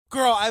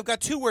Girl, I've got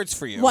 2 words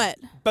for you. What?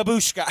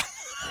 Babushka. I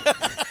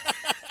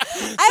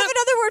have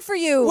another word for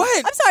you.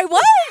 What? I'm sorry,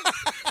 what?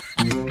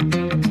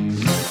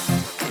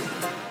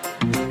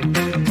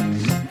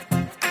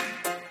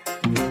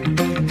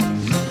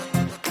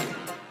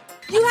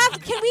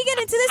 Can we get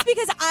into this?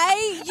 Because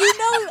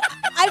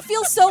I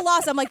feel so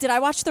lost. I'm like, did I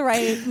watch the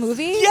right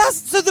movie?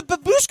 Yes. So the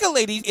babushka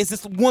lady is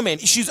this woman.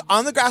 She's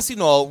on the grassy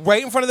knoll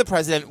right in front of the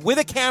president with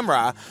a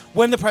camera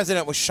when the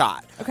president was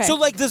shot. Okay. So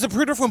like there's a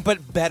Zapruder film,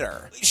 but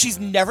better. She's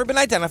never been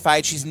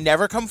identified. She's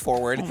never come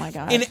forward. Oh my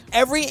God. In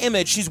every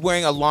image, she's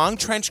wearing a long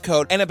trench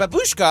coat and a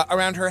babushka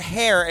around her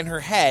hair and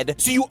her head.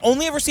 So you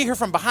only ever see her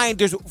from behind.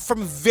 There's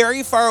from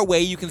very far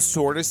away, you can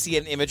sort of see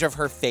an image of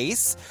her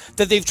face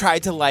that they've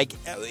tried to like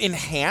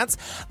enhance.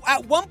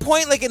 At one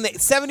point, like in the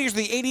 70s or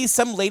the 80s,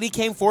 some lady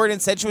came forward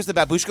and said she was the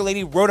babushka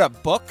lady, wrote a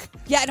book.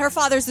 Yeah, and her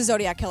father's the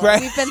Zodiac Killer.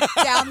 Right. We've been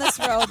down this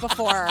road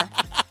before.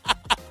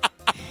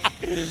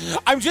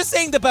 I'm just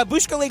saying the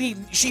babushka lady,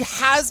 she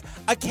has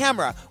a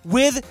camera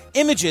with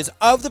images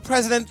of the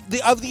president,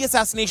 of the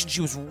assassination.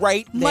 She was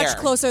right there. Much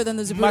closer than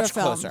the Zapruder Much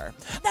film. closer.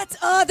 That's,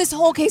 this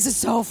whole case is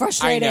so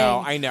frustrating.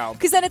 I know.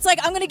 Because then it's like,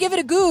 I'm going to give it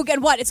a goog,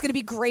 and what? It's going to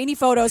be grainy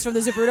photos from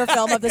the Zapruder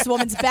film of this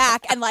woman's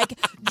back and like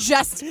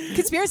just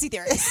conspiracy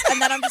theories.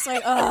 And then I'm just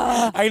like,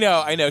 ugh. I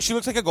know. She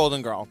looks like a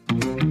golden girl.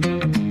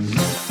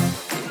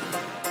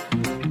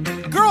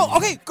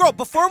 Girl,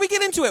 before we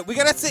get into it, we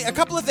gotta say a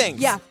couple of things.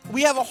 Yeah.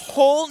 We have a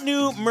whole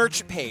new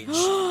merch page.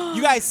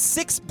 You guys,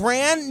 6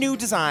 brand new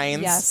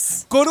designs.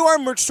 Yes. Go to our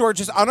merch store,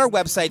 just on our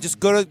website. Just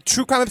go to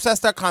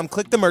truecrimeobsessed.com,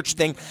 click the merch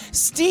thing.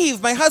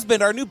 Steve, my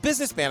husband, our new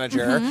business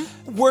manager,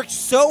 worked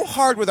so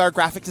hard with our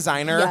graphic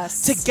designer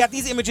to get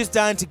these images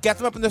done, to get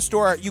them up in the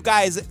store. You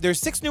guys, there's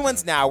 6 new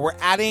ones now. We're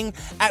adding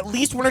at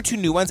least 1 or 2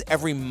 new ones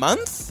every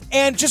month.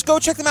 And just go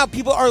check them out.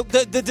 People are,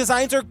 the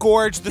designs are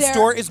gorge. The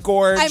store is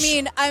gorge. I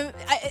mean,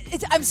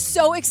 I'm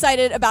so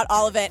excited about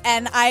all of it.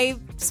 And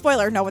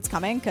spoiler, know what's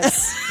coming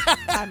because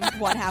I'm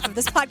one half of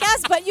this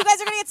podcast, but you guys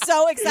are going to get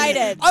so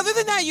excited. Other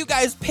than that, you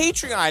guys,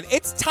 Patreon,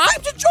 it's time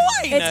to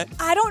join.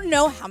 I don't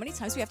know how many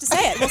times we have to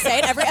say it. We'll say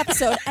it every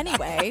episode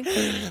anyway.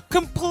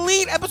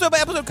 Complete episode by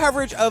episode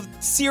coverage of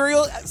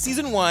Serial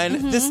Season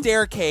 1, The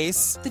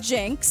Staircase. The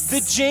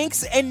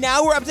Jinx, and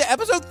now we're up to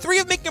episode 3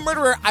 of Making a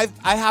Murderer.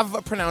 I have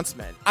a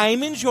pronouncement.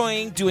 I'm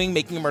enjoying doing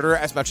Making a Murderer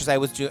as much as I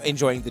was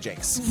enjoying The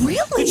Jinx.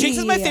 Really? The Jinx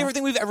is my favorite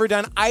thing we've ever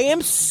done. I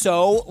am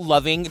so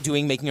loving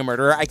doing Making a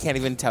Murderer. I can't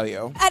even tell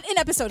you. In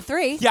episode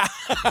 3. Yeah.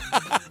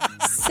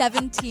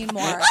 17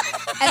 more.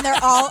 And they're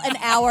all an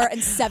hour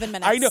and 7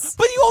 minutes. I know.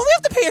 But you only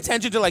have to pay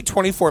attention to like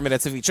 24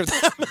 minutes of each of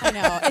them. I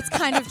know. It's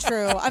kind of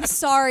true. I'm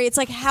sorry. It's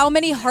like, how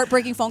many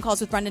heartbreaking phone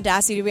calls with Brendan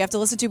Dassey do we have to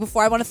listen to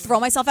before I want to throw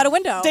myself out a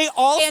window? They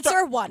all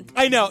Answer 1.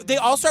 I know. They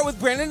all start with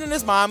Brandon and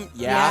his mom.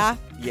 Yeah.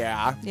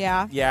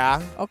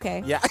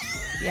 Okay. Yeah.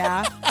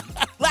 Yeah.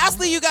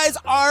 Lastly, you guys,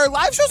 our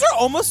live shows are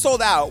almost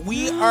sold out.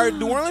 Our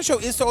New Orleans show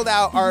is sold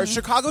out. Our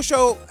Chicago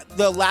show,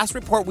 the last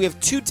report, we have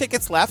 2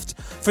 tickets left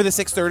for the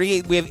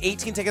 6:30. We have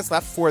 18 tickets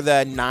left for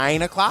the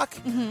 9 o'clock.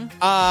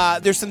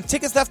 There's some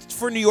tickets left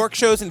for New York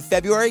shows in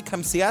February.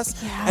 Come see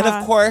us. Yeah. And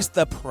of course,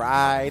 the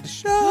Pride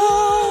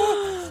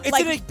show. It's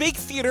in a big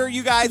theater,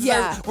 you guys.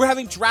 Yeah. We're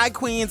having drag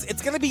queens.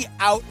 It's going to be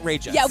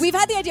outrageous. Yeah, we've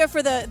had the idea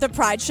for the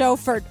Pride show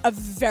for a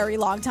very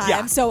long time.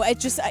 Yeah. So it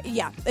just,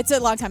 it's a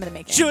long time in the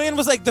making. Julian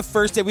was like, the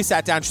first day we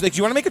sat down, she's like, do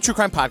you want to make a true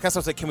crime podcast? I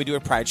was like, can we do a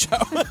Pride show?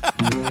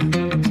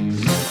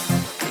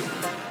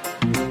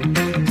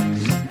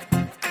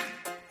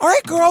 All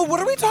right, girl,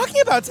 what are we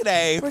talking about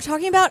today? We're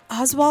talking about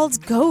Oswald's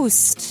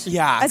ghost.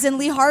 Yeah. As in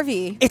Lee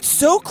Harvey. It's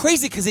so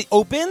crazy because it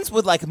opens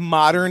with like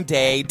modern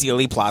day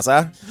Dealey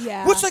Plaza.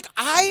 Yeah. Which like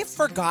I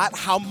forgot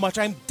how much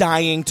I'm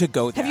dying to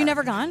go there. Have you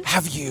never gone?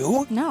 Have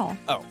you? No.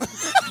 Oh.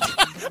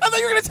 I thought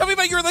you were going to tell me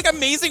about your like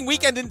amazing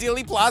weekend in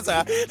Dealey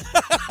Plaza.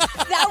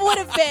 That would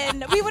have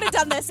been, we would have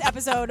done this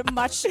episode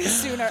much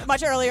sooner,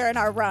 much earlier in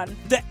our run.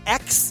 The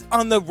X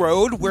on the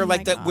road where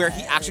where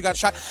he actually got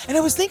shot. And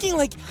I was thinking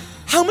like,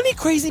 how many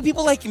crazy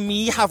people like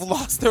me have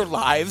lost their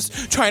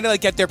lives trying to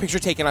like get their picture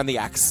taken on the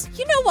X?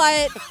 You know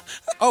what?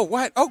 Oh,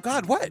 what? Oh,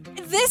 God, what?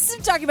 This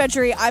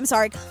documentary, I'm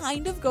sorry,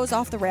 kind of goes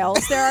off the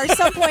rails. There are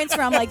some points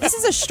where I'm like, this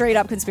is a straight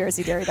up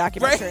conspiracy theory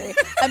documentary. Right?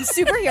 I'm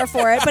super here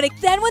for it. But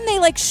then when they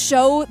like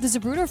show the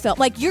Zapruder film,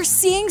 like you're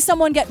seeing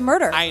someone get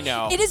murdered. I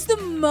know. It is the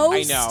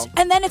most. I know.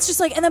 And then it's just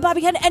like, and then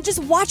Bobby Kennedy, and just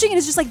watching it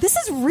is just like, this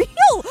is real.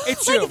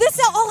 It's like, true. This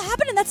all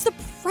happened, and that's the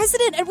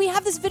president, and we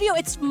have this video.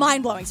 It's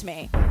mind blowing to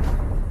me.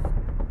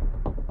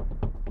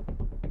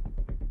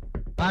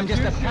 I'm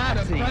just a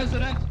patsy.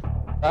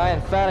 I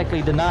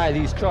emphatically deny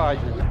these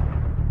charges.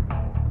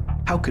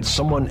 How could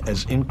someone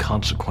as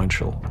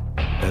inconsequential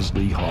as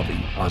Lee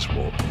Harvey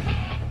Oswald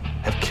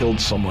have killed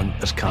someone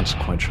as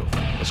consequential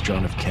as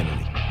John F.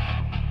 Kennedy?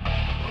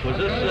 Was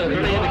this any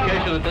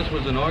indication that this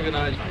was an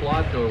organized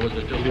plot, or was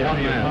it just one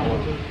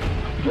man?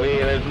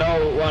 There's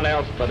no one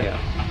else but him.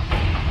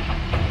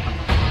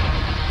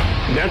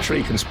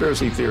 Naturally,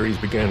 conspiracy theories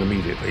began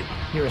immediately.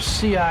 You're a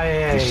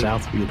CIA. The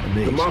South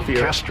Vietnamese. The mafia.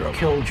 Castro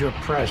killed your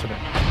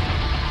president.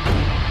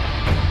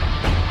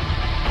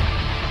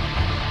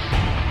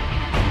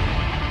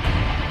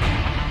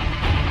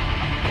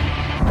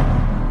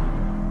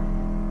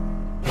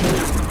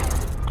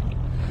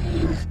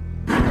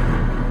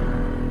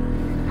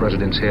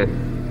 president's head.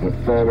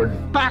 Went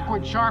forward.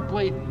 Backward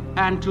sharply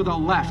and to the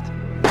left.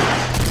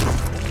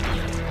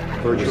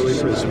 Virtually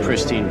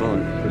pristine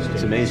bone. It's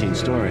an amazing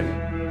story.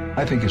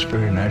 I think it's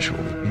very natural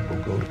that people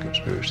go to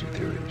conspiracy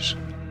theories.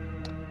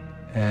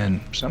 And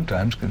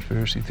sometimes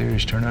conspiracy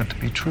theories turn out to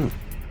be true.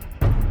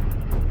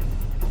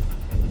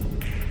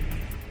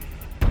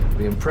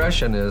 The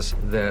impression is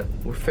that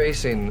we're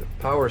facing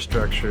power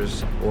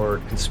structures or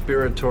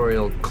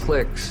conspiratorial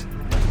cliques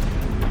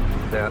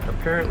that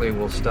apparently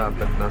will stop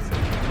at nothing.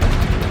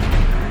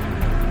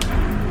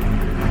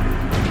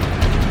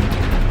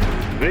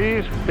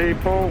 These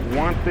people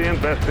want the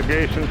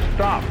investigation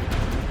stopped.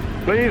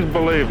 Please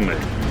believe me.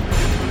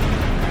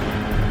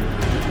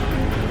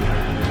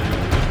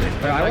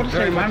 Well, I want to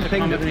say one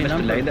thing,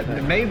 Mr. Lane, that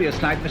there may be a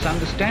slight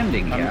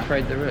misunderstanding here. I'm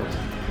afraid there is.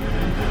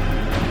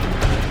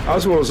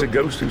 Oswald is a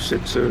ghost who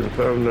sits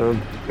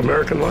on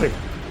American life.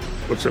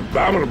 What's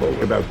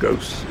abominable about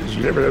ghosts is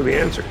you never know the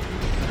answer,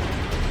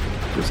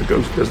 because the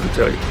ghost doesn't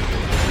tell you.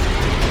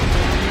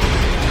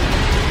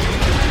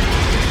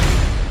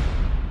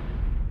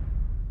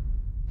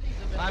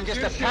 I'm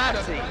just a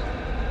patsy.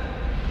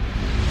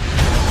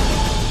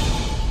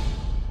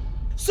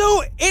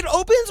 So it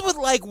opens with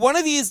like one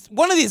of these,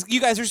 you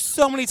guys, there's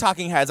so many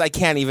talking heads, I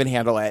can't even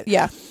handle it.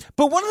 Yeah.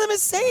 But one of them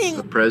is saying,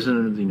 the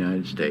President of the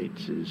United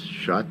States is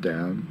shot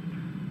down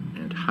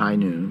at high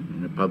noon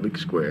in a public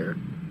square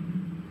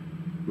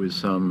with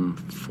some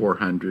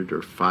 400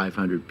 or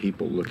 500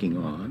 people looking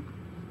on,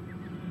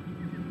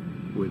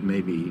 with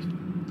maybe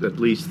at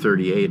least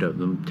 38 of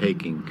them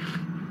taking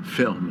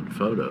film and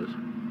photos.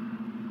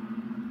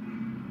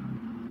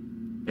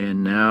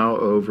 And now,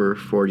 over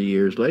 40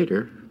 years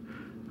later,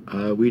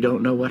 we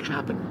don't know what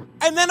happened.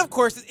 And then, of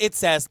course, it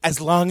says,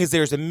 as long as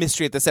there's a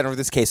mystery at the center of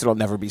this case, it'll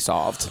never be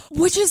solved.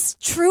 Which is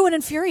true and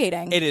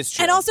infuriating. It is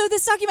true. And also,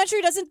 this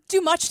documentary doesn't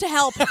do much to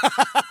help.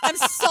 I'm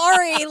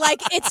sorry.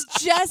 Like,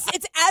 it's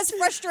as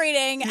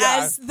frustrating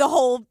as the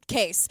whole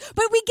case.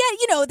 But we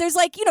get, there's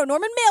like,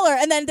 Norman Mailer,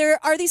 and then there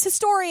are these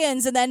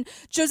historians, and then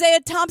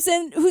Josiah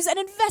Thompson, who's an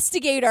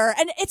investigator.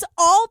 And it's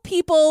all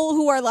people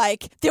who are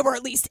like, there were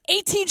at least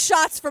 18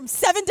 shots from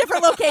 7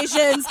 different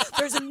locations.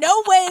 There's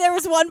no way there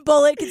was one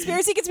bullet.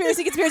 Conspiracy.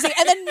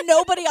 And then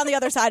nobody on the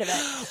other side of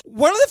it.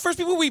 One of the first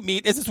people we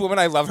meet is this woman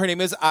I love. Her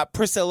name is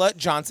Priscilla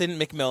Johnson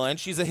McMillan.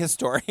 She's a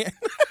historian.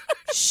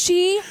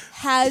 She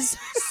has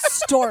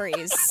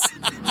stories.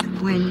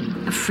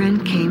 When a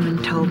friend came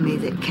and told me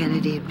that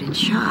Kennedy had been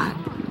shot,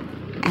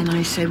 and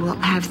I said, well,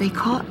 have they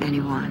caught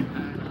anyone?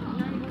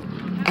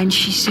 And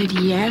she said,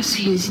 yes,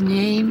 his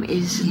name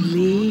is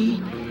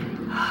Lee.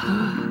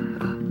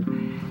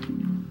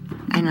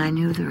 And I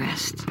knew the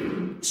rest.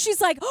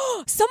 She's like,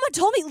 oh, someone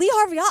told me Lee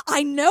Harvey Oswald.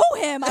 I know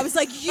him. I was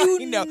like,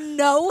 you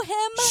know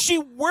him? She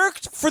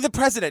worked for the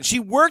president. She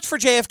worked for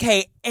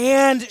JFK,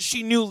 and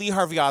she knew Lee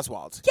Harvey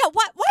Oswald. Yeah,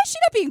 why is she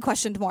not being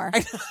questioned more?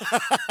 But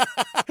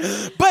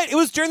it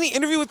was during the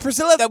interview with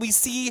Priscilla that we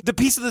see the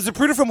piece of the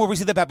Zapruder film where we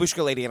see the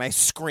babushka lady, and I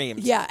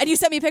screamed. Yeah, and you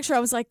sent me a picture. I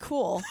was like,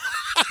 cool.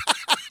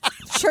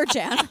 Sure,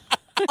 Jan.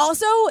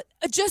 Also,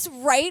 just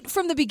right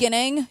from the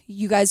beginning,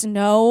 you guys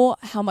know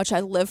how much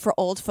I live for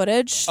old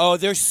footage. Oh,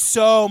 there's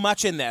so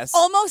much in this.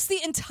 Almost the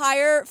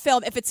entire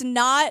film, if it's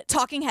not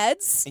talking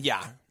heads.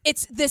 Yeah.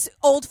 It's this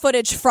old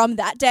footage from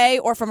that day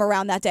or from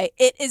around that day.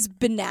 It is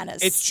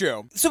bananas. It's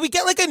true. So we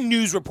get like a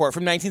news report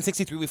from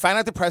 1963. We find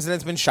out the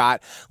president's been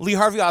shot. Lee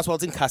Harvey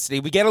Oswald's in custody.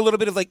 We get a little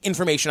bit of like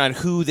information on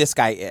who this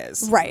guy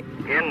is. Right.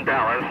 In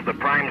Dallas, the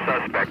prime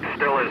suspect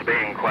still is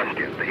being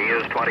questioned. He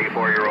is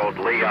 24-year-old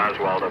Lee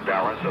Oswald of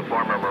Dallas, a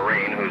former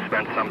Marine who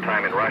spent some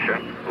time in Russia,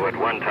 who at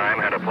one time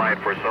had applied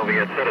for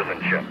Soviet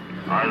citizenship.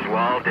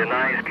 Oswald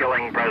denies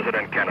killing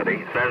President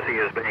Kennedy, says he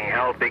is being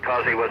held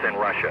because he was in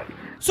Russia.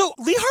 So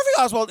Lee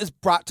Harvey Oswald is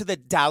brought to the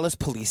Dallas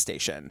police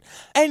station,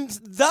 and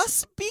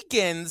thus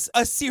begins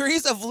a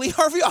series of Lee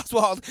Harvey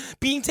Oswald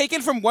being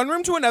taken from one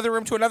room to another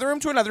room to another room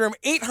to another room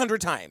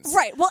 800 times.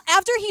 Right. Well,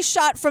 after he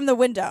shot from the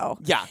window,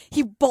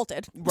 he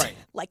bolted. Right.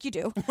 Like you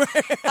do.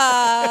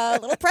 A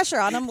little pressure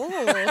on him.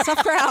 Ooh,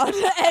 tough crowd.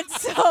 And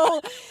so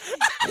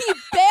he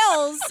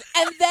bails,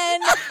 and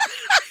then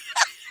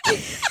he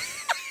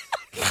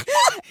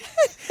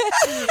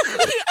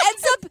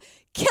ends up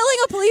killing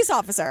a police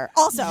officer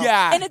also,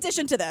 in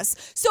addition to this.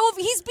 So if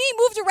he's being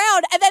moved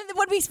around, and then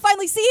when we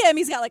finally see him,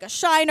 he's got like a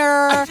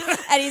shiner,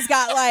 and he's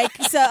got like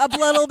a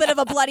little bit of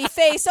a bloody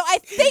face. So I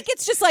think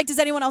it's just like, does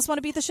anyone else want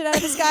to beat the shit out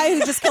of this guy who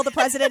just killed the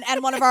president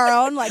and one of our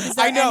own? Like, is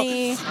there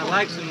any... I'd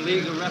like some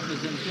legal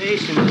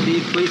representation, but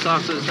these police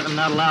officers have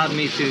not allowed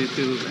me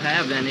to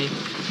have any.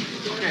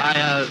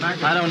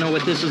 I don't know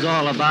what this is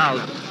all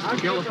about.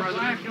 Kill the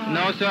president?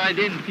 No, sir, I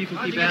didn't. People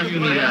keep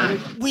asking me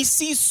that. We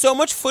see so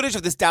much footage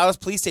of this Dallas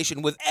police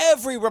station with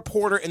every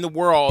reporter in the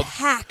world.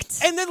 Packed.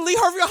 And then Lee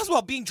Harvey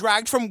Oswald being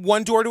dragged from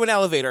one door to an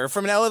elevator,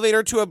 from an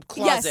elevator to a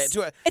closet.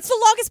 Yes. It's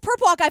the longest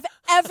perp walk I've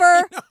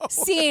ever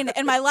seen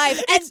in my life.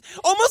 And it's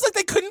almost like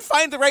they couldn't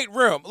find the right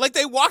room. Like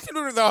they walked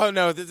into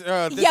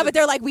the, but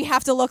they're like, we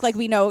have to look like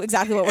we know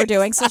exactly what we're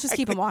doing, so let's just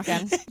keep him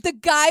walking. The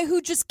guy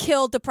who just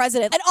killed the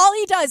president, and all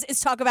he does is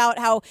talk about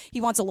how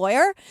he wants a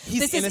lawyer.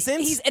 He's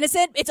innocent. He's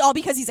innocent. It's all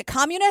because he's a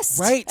communist.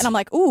 Right. And I'm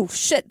like, ooh,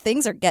 shit,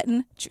 things are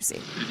getting juicy.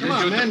 Did you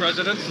shoot the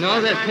president?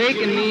 No, they're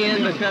taking me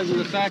in because of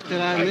the fact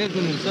that I lived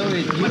in the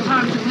Soviet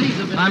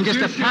Union. I'm just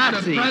a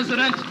patsy.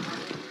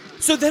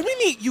 So then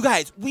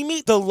we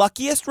meet the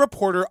luckiest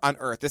reporter on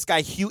earth, this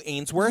guy Hugh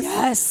Ainsworth.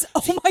 Yes.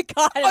 Oh my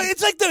God.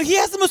 It's like he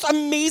has the most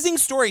amazing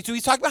story. So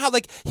he's talking about how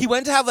he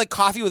went to have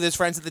coffee with his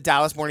friends at the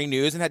Dallas Morning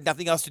News and had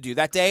nothing else to do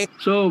that day.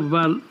 So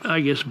about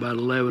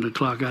 11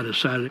 o'clock, I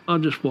decided I'll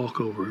just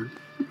walk over.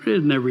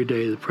 And every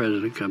day the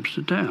president comes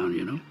to town,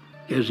 you know.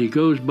 As he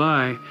goes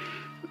by,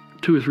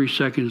 2 or 3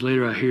 seconds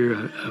later, I hear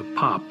a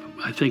pop.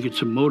 I think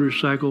it's a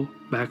motorcycle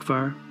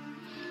backfire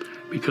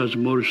because the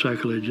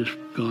motorcycle had just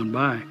gone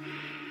by.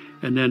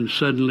 And then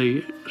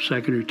suddenly, a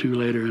second or two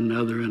later,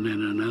 another, and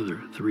then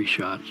another, 3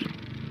 shots.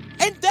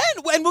 And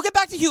we'll get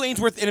back to Hugh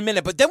Ainsworth in a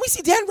minute, but then we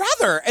see Dan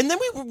Rather. And then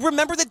we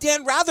remember that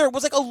Dan Rather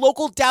was a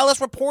local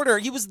Dallas reporter.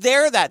 He was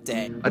there that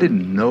day. I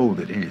didn't know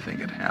that anything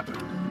had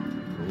happened.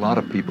 A lot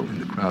of people in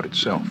the crowd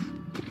itself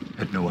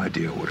had no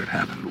idea what had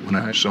happened. But when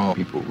I saw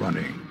people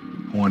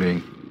running,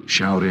 pointing,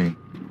 shouting,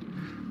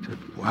 I said,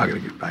 well, I got to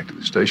get back to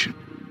the station.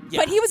 Yeah.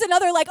 But he was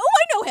another I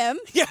know him.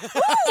 Yeah.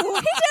 Ooh,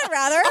 hey, Dan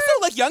Rather.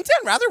 Also, young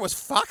Dan Rather was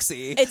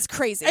foxy. It's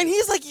crazy. And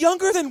he's,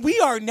 younger than we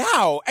are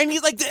now. And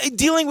he's,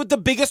 dealing with the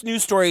biggest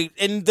news story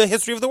in the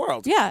history of the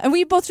world. Yeah, and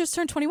we both just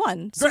turned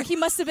 21. So he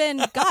must have been,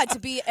 to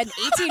be an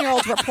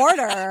 18-year-old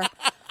reporter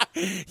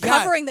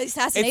covering the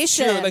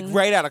assassination. It's true,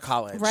 right out of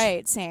college.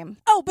 Right, same.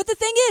 Oh, but the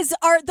thing is,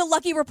 the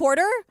lucky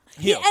reporter,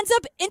 he ends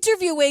up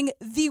interviewing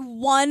the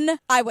one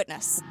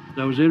eyewitness.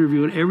 I was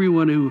interviewing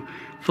everyone who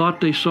thought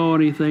they saw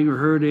anything or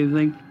heard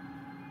anything.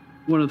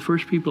 One of the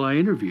first people I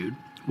interviewed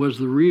was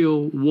the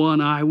real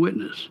one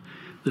eyewitness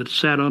that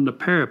sat on the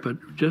parapet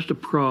just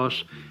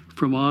across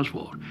from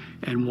Oswald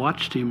and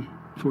watched him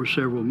for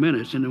several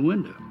minutes in the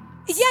window.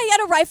 Yeah, he had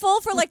a rifle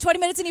for 20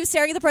 minutes and he was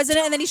staring at the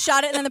president and then he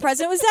shot it and then the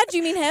president was dead. Do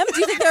you mean him? Do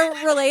you think they're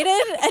related?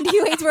 And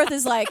Hugh Ainsworth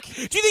is like...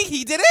 Do you think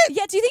he did it?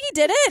 Yeah, do you think he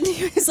did it? And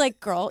he was like,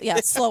 girl,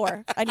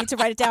 slower. I need to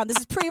write it down. This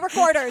is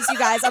pre-recorders, you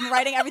guys. I'm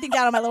writing everything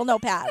down on my little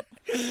notepad.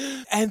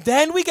 And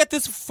then we get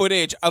this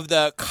footage of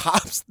the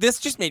cops. This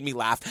just made me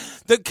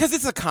laugh because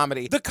it's a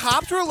comedy. The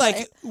cops were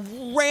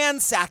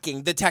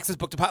ransacking the Texas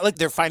Book Department.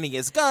 They're finding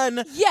his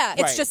gun. Yeah,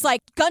 it's just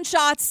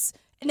gunshots.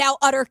 Now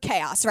utter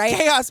chaos, right?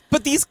 Chaos.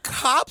 But these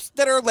cops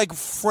that are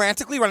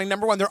frantically running,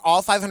 number one, they're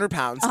all 500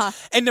 pounds. Uh-huh.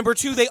 And number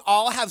two, they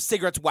all have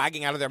cigarettes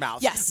wagging out of their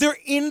mouths. Yes. They're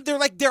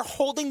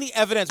holding the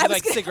evidence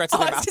with cigarettes in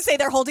their mouths. I was going to say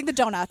they're holding the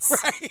donuts.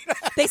 Right.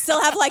 They still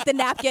have the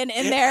napkin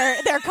in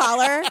their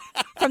collar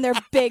from their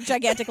big,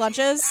 gigantic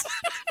lunches.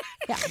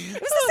 Yeah.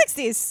 It was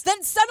the 60s.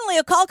 Then suddenly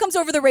a call comes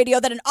over the radio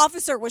that an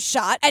officer was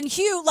shot. And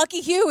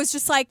Lucky Hugh is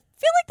just feel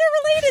like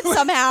they're related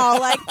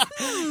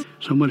somehow.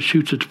 Someone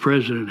shoots at the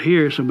president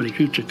here, somebody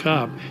shoots a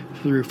cop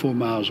 3 or 4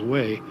 miles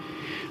away.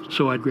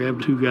 So I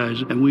grabbed 2 guys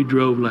and we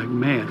drove like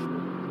mad.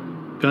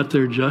 Got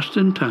there just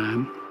in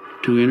time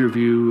to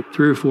interview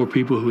 3 or 4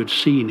 people who had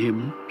seen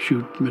him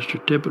shoot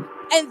Mr. Tippit.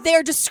 And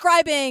they're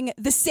describing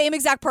the same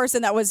exact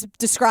person that was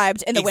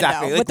described in the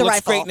window with the looks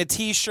rifle. Great in a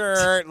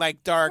t-shirt,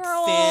 dark,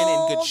 thin,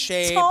 in good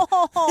shape.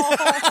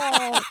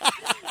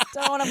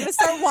 Don't. I'm going to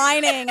start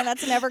whining, and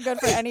that's never good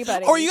for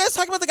anybody. Or are you guys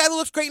talking about the guy that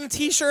looks great in a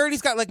t-shirt?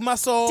 He's got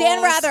muscles.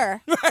 Dan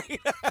Rather. Right.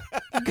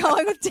 I'm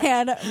going with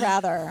Dan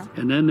Rather.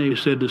 And then they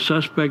said the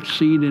suspect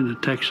seen in a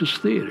Texas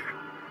theater,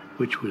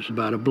 which was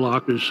about a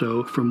block or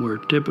so from where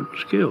Tippit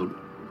was killed.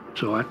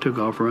 So I took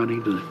off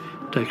running to the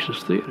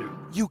Texas theater.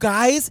 You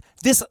guys,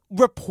 this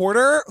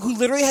reporter who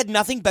literally had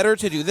nothing better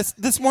to do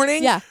this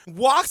morning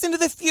walks into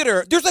the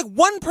theater. There's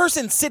one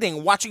person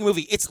sitting watching a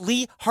movie. It's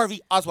Lee Harvey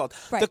Oswald.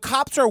 Right. The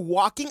cops are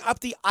walking up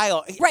the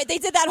aisle. Right. They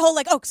did that whole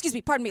oh, excuse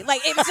me, pardon me.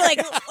 It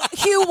was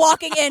Hugh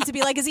walking in to be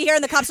is he here?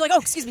 And the cops are oh,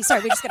 excuse me,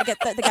 sorry. We just got to get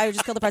the guy who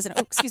just killed the president.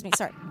 Oh, excuse me,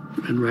 sorry.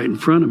 And right in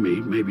front of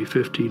me, maybe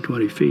 15,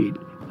 20 feet,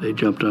 they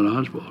jumped on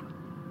Oswald.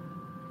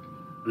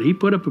 And he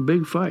put up a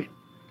big fight.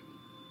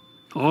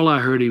 All I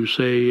heard him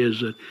say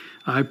is that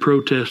I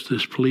protest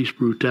this police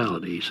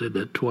brutality. He said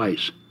that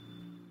twice.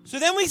 So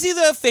then we see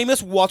the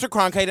famous Walter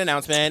Cronkite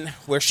announcement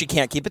where she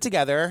can't keep it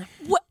together.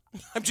 What?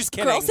 I'm just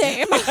kidding. Girl,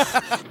 same.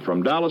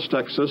 From Dallas,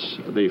 Texas,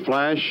 the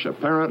flash,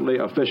 apparently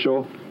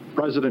official,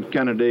 President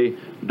Kennedy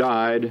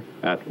died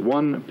at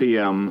 1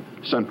 p.m.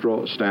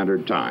 Central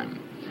Standard Time,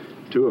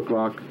 2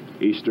 o'clock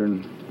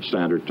Eastern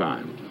Standard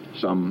Time,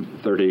 some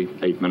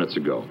 38 minutes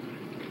ago.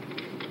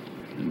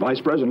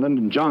 Vice President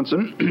Lyndon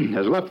Johnson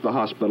has left the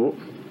hospital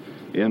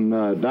in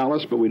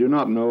Dallas, but we do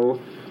not know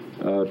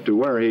to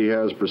where he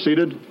has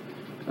proceeded.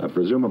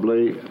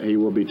 Presumably, he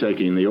will be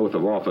taking the oath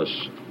of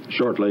office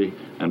shortly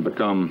and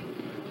become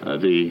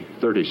the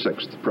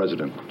 36th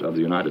President of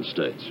the United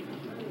States.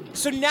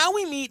 So now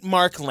we meet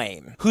Mark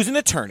Lane, who's an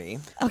attorney.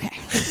 Okay.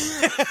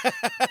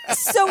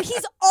 So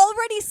he's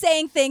already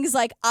saying things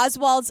like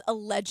Oswald's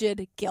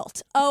alleged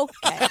guilt.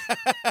 Okay.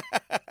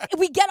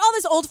 We get all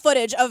this old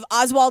footage of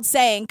Oswald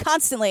saying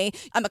constantly,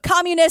 I'm a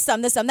communist,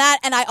 I'm this, I'm that,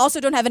 and I also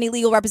don't have any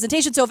legal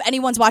representation, so if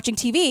anyone's watching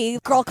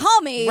TV, girl,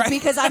 call me,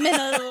 because I'm in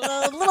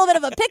a little bit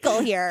of a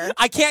pickle here.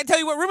 I can't tell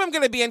you what room I'm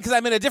going to be in because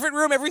I'm in a different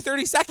room every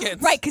 30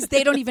 seconds. Right, because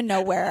they don't even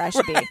know where I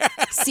should be.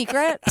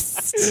 Secret?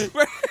 Psst.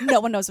 No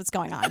one knows what's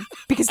going on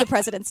because the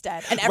president's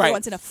dead and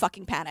everyone's in a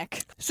fucking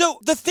panic. So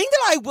the thing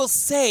that I will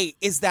say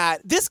is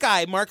that this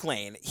guy, Mark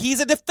Lane, he's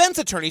a defense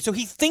attorney, so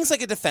he thinks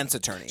like a defense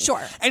attorney.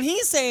 Sure. And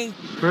he's saying...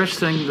 First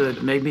thing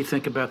that made me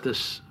think about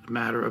this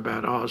matter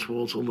about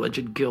Oswald's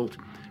alleged guilt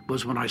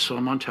was when I saw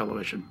him on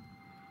television.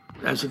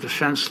 As a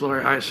defense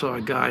lawyer, I saw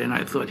a guy and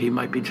I thought he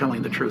might be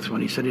telling the truth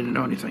when he said he didn't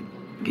know anything.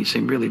 He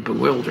seemed really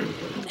bewildered.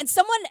 And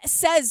someone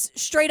says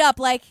straight up,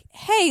 like,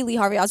 hey, Lee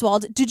Harvey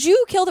Oswald, did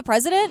you kill the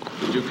president?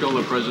 Did you kill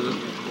the president?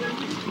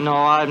 No,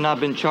 I've not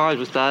been charged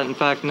with that. In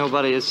fact,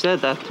 nobody has said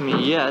that to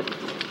me yet.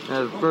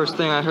 The first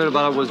thing I heard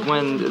about it was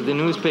when the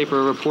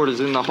newspaper reporters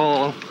in the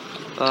hall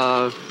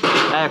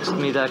asked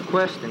me that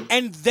question.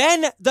 And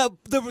then the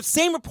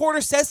same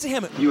reporter says to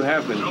him, You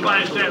have been.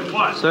 Nobody said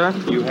what? Sir?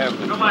 You have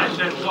been. Nobody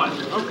said what?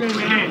 Okay, we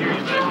can't hear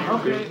you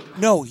back here. Okay.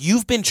 No,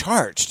 you've been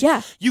charged.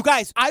 Yeah. You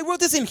guys, I wrote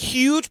this in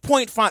huge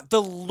point font.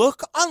 The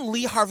look on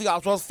Lee Harvey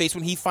Oswald's face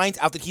when he finds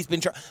out that he's been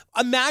charged.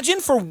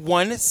 Imagine for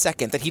 1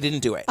 second that he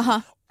didn't do it.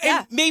 Uh-huh.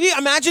 And maybe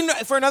imagine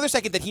for another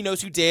second that he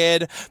knows who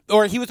did,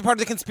 or he was a part of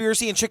the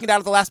conspiracy and chickened out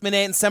at the last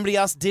minute and somebody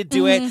else did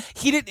do it.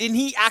 He did, and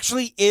he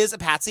actually is a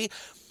patsy.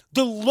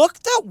 The look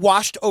that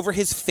washed over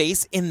his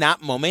face in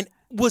that moment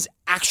was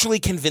actually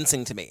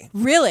convincing to me.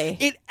 Really?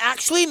 It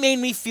actually made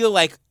me feel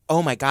like,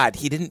 oh my God,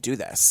 he didn't do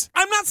this.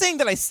 I'm not saying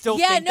that I still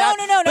think that.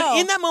 No. But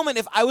in that moment,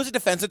 if I was a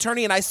defense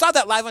attorney and I saw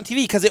that live on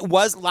TV, because it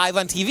was live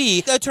on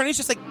TV, the attorney's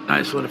just like...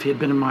 I thought if he had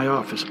been in my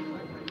office,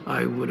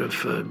 I would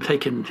have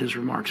taken his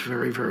remarks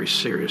very, very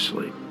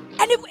seriously.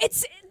 And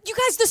it's... You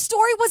guys, the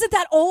story wasn't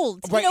that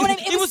old. You know what I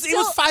mean? It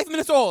was 5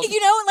 minutes old. You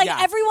know, like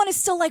everyone is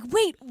still like,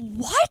 wait,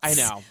 what? I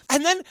know.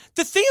 And then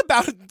the thing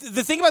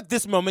about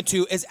this moment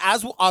too is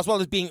as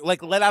Oswald is being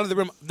like let out of the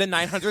room the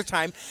 900th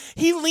time,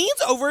 he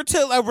leans over to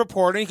a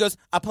reporter and he goes,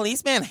 "A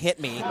policeman hit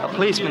me." A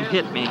policeman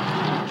hit me.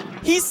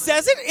 He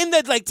says it in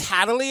the like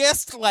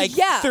tattliest,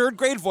 third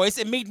grade voice.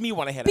 It made me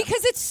want to hit him.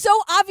 Because it's so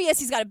obvious.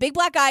 He's got a big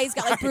black eye. He's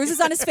got like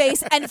bruises on his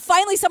face. And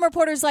finally some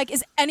reporter's like,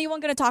 is anyone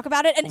going to talk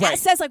about it? And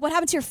says like, what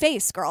happened to your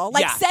face, girl?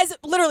 Like says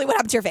literally what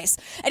happened to your face.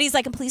 And he's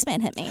like, a policeman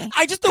hit me.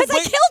 Because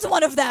I killed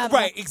one of them.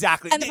 Right,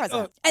 exactly. And the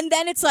president. And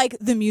then it's like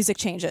the music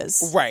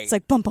changes. Right. It's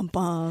like bum, bum,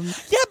 bum.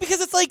 Yeah,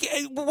 because it's like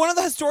one of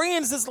the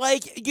historians is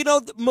like, you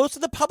know, most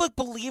of the public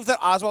believe that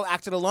Oswald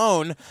acted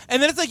alone.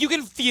 And then it's like you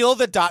can feel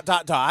the ...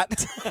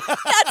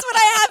 That's what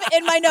I have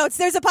in my notes.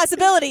 There's a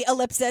possibility,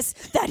 ellipsis,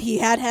 that he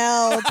had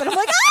help. And I'm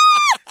like,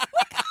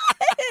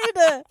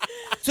 God.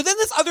 So then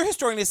this other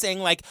historian is saying,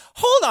 like,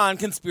 hold on,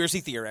 conspiracy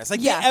theorists.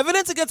 Like, the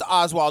evidence against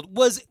Oswald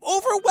was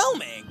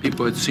overwhelming.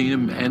 People had seen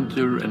him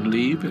enter and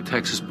leave a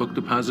Texas Book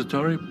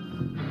Depository.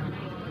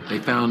 They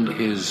found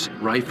his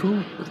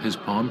rifle with his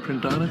palm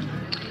print on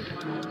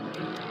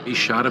it. He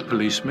shot a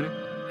policeman,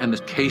 and the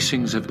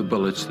casings of the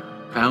bullets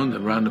found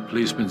around the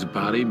policeman's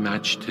body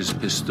matched his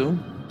pistol.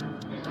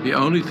 The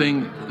only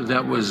thing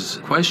that was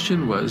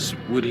questioned was,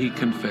 would he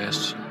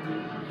confess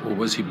or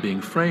was he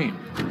being framed?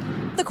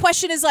 The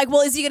question is like,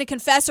 well, is he going to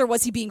confess or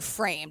was he being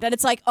framed? And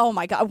it's like, oh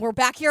my God, we're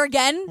back here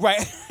again?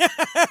 Right.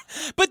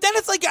 But then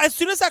it's like, as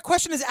soon as that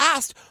question is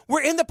asked,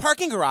 we're in the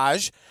parking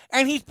garage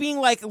and he's being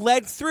like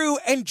led through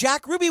and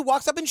Jack Ruby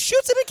walks up and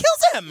shoots him and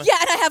kills him. Yeah,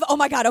 and I have, oh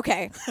my God,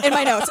 okay, in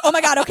my notes. Oh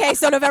my God, okay,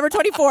 so November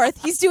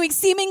 24th, he's doing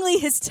seemingly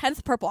his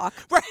 10th perp walk.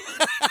 Right.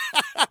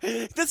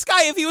 This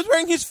guy, if he was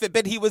wearing his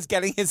Fitbit, he was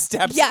getting his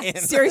steps in. Yeah,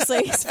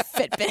 seriously, his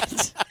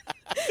Fitbit.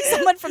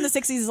 Someone from the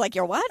 60s is like,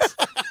 you're what?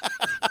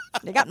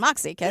 You got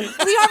moxie, kid. Lee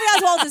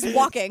Harvey Oswald is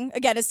walking,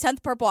 again, his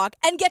 10th perp walk,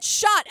 and gets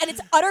shot, and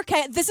it's utter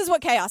chaos. This is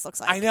what chaos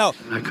looks like. I know.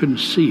 I couldn't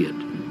see it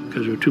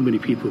because there were too many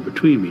people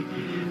between me.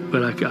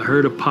 But I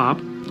heard a pop,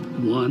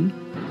 one,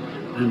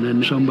 and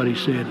then somebody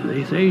said,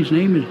 they say his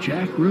name is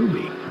Jack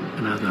Ruby.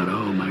 And I thought,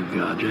 oh, my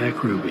God,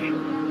 Jack Ruby.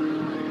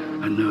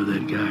 I know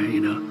that guy, you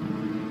know.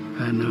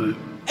 I know it.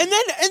 And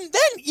then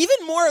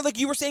even more, like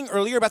you were saying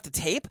earlier about the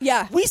tape.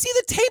 Yeah. We see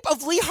the tape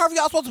of Lee Harvey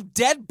Oswald's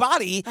dead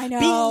body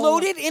being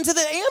loaded into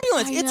the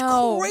ambulance. It's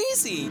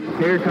crazy.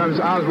 Here comes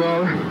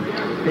Oswald.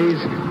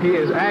 He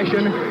is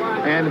ashen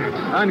and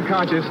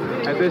unconscious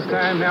at this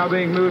time, now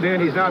being moved in.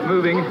 He's not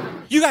moving.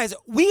 You guys,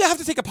 we have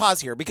to take a pause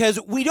here because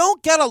we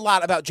don't get a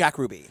lot about Jack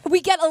Ruby.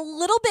 We get a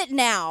little bit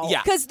now.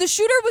 Yeah. Because the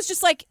shooter was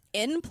just like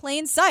in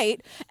plain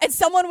sight, and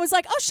someone was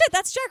like, oh shit,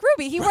 that's Jack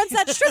Ruby. He runs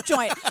that strip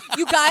joint.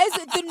 You guys,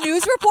 the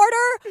news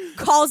reporter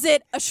calls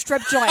it a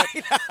strip joint.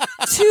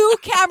 2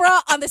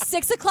 camera on the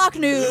 6 o'clock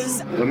news.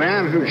 The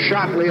man who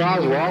shot Lee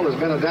Oswald has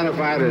been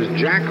identified as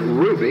Jack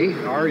Ruby,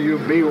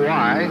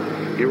 R-U-B-Y.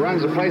 He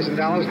runs a place in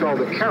Dallas called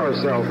the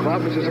Carousel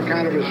Club, which is a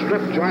kind of a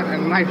strip joint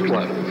and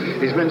nightclub.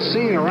 He's been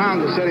seen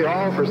around the city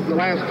hall for the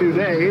last 2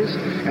 days,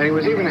 and he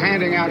was even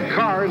handing out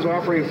cards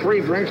offering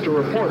free drinks to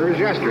reporters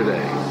yesterday.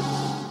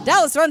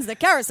 Dallas runs the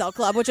Carousel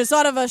Club, which is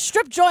sort of a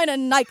strip joint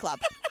and nightclub.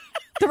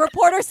 The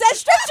reporter says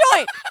strip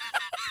joint.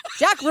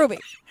 Jack Ruby.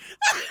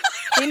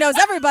 He knows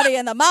everybody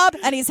in the mob,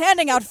 and he's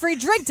handing out free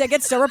drink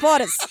tickets to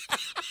reporters.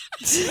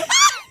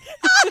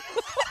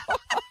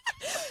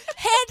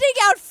 Handing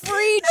out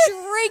free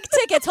drink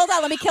tickets. Hold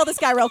on, let me kill this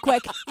guy real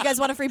quick. You guys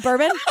want a free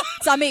bourbon?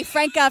 It's on me.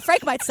 Frank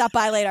might stop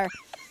by later.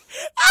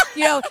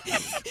 You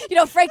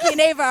know, Frankie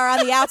and Ava are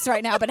on the outs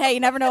right now, but hey, you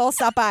never know, he'll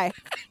stop by.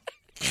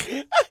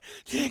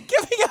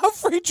 Giving out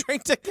free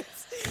drink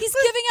tickets. He's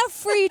giving out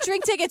free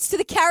drink tickets to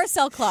the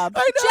Carousel Club. I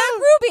know.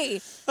 Jack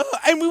Ruby.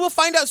 And we will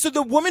find out. So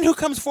the woman who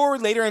comes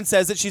forward later and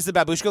says that she's the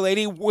babushka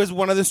lady was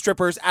one of the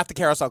strippers at the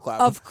Carousel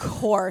Club. Of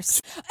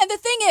course. And the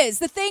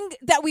thing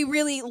that we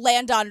really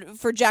land on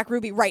for Jack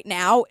Ruby right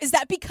now is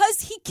that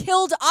because he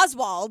killed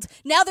Oswald,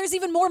 now there's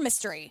even more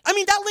mystery. I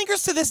mean, that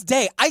lingers to this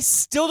day. I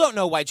still don't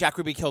know why Jack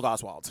Ruby killed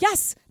Oswald.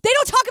 Yes. They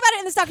don't talk about it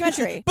in this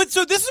documentary. But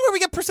so this is where we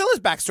get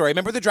Priscilla's backstory.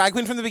 Remember the drag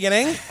queen from the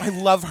beginning? I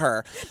love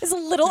her. This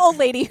little old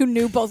lady who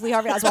knew both Lee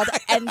Harvey Oswald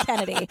and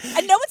Kennedy. And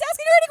no one's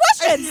asking her any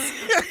questions.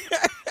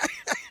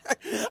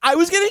 I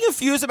was getting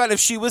confused about if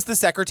she was the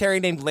secretary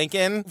named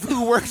Lincoln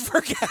who worked for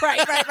Kennedy.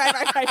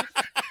 Right.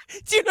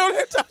 Do you know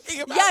what I'm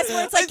talking about? Yes,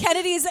 where it's like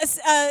Kennedy's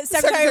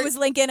secretary was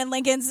Lincoln and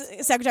Lincoln's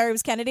secretary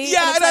was Kennedy.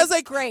 Yeah, and I was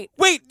like, great.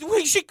 Wait,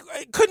 she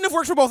couldn't have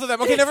worked for both of them.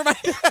 Okay, never mind.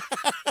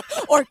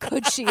 Or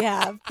could she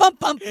have? Bum,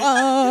 bum,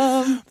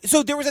 bum.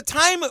 So there was a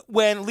time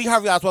when Lee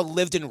Harvey Oswald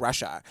lived in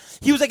Russia.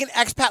 He was like an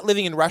expat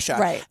living in Russia.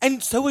 Right.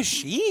 And so was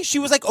she. She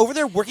was like over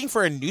there working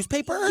for a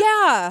newspaper.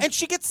 Yeah. And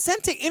she gets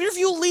sent to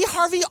interview Lee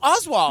Harvey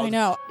Oswald. I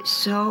know.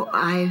 So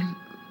I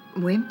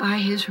went by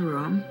his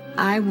room.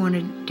 I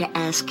wanted to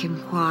ask him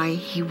why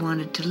he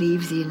wanted to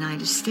leave the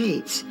United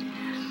States.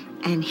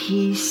 And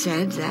he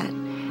said that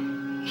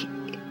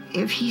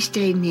if he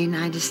stayed in the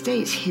United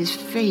States, his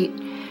fate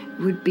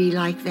would be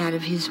like that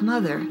of his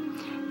mother.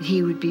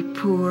 He would be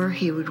poor,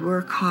 he would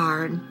work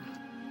hard.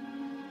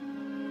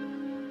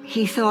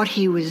 He thought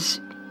he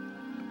was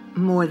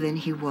more than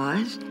he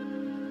was,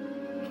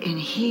 and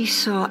he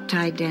sought to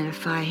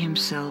identify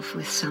himself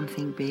with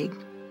something big.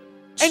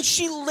 And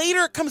she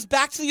later comes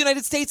back to the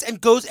United States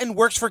and goes and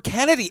works for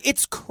Kennedy.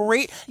 It's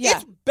great. Yeah.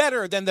 It's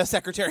better than the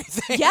secretary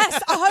thing.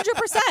 Yes,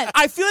 100%.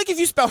 I feel like if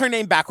you spell her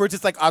name backwards,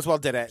 it's like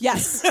Oswald did it.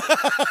 Yes.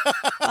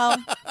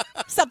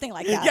 Something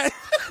like that. Yeah.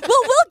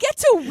 We'll get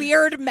to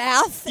weird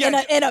math in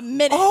a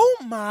minute. Oh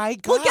my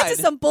God. We'll get to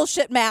some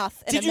bullshit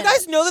math in Did a you minute.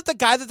 guys know that the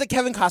guy that the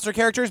Kevin Costner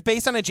character is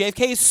based on a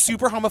JFK is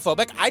super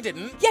homophobic? I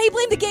didn't. Yeah, he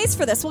blamed the gays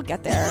for this. We'll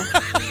get there.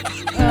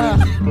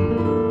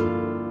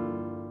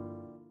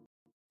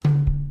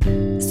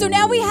 So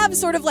now we have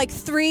sort of like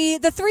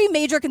the three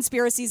major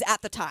conspiracies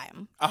at the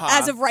time,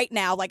 as of right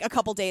now, like a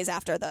couple days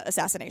after the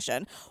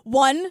assassination.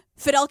 One,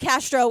 Fidel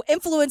Castro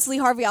influenced Lee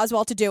Harvey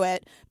Oswald to do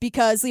it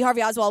because Lee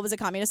Harvey Oswald was a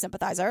communist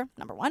sympathizer,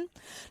 number one.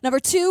 Number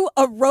two,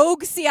 a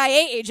rogue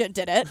CIA agent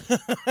did it.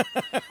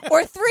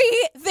 Or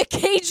three, the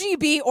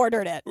KGB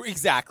ordered it.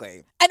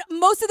 Exactly. And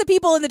most of the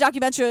people in the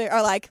documentary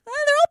are like, they're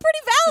all pretty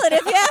valid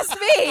if you ask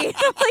me.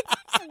 I'm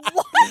like,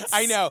 what?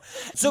 I know.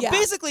 So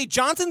basically,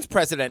 Johnson's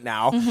president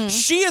now. Mm-hmm.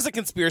 She is a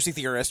conspiracy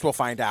theorist, we'll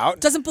find out.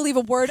 Doesn't believe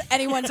a word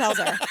anyone tells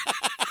her.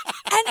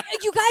 And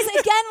you guys,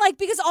 again, like,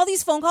 because all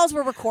these phone calls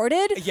were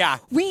recorded,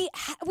 we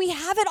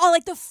have it all,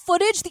 like, the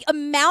footage, the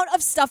amount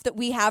of stuff that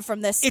we have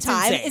from this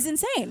time is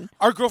insane.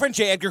 Our girlfriend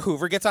J. Edgar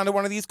Hoover gets onto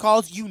one of these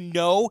calls. You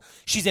know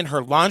she's in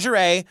her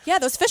lingerie. Yeah,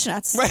 those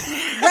fishnets.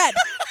 Red.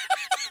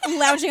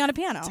 Lounging on a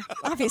piano,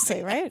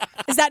 obviously, right?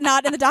 Is that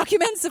not in the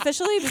documents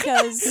officially?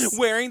 Because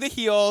wearing the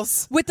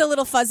heels. With the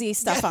little fuzzy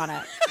stuff on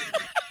it.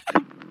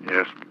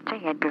 Yes.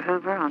 J. Edgar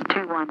Hoover on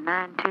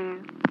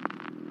 2192.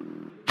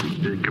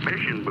 The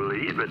commission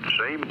believes that the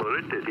same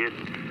bullet that hit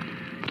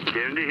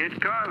Kennedy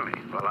hit Connolly.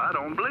 Well, I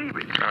don't believe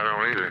it. I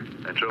don't either.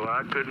 And so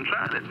I couldn't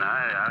sign it. And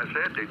I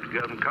said that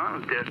Governor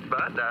Connolly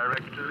testified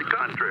directly to the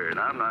contrary, and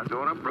I'm not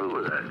going to approve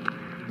of that.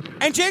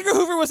 And J. Edgar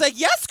Hoover was like,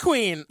 yes,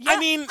 Queen. Yeah, I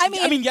mean,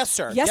 yes,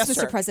 sir. Yes, Mr.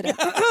 sir. President.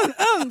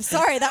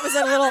 Sorry, that was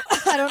a little,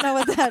 I don't know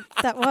what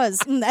that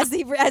was. As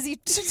he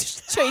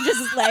changes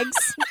his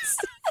legs,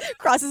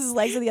 crosses his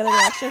legs in the other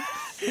direction,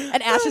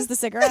 and ashes the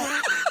cigarette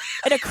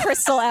in a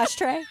crystal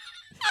ashtray.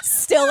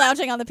 Still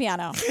lounging on the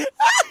piano.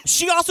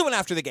 She also went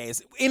after the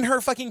gays in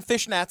her fucking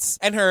fishnets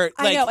and her.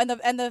 Like, I know,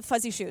 and the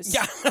fuzzy shoes.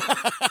 Yeah.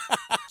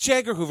 J.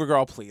 Edgar Hoover,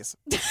 girl, please.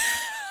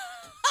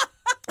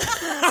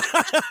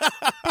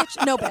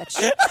 Bitch, no, bitch.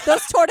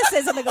 Those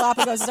tortoises in the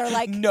Galapagos are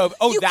like, no.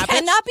 Oh, you that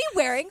cannot be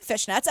wearing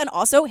fishnets and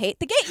also hate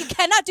the gate. You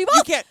cannot do both.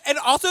 You can't. And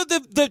also,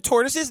 the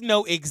tortoises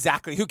know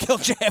exactly who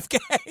killed JFK.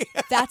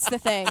 That's the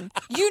thing.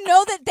 You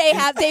know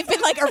that they've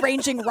been like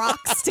arranging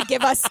rocks to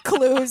give us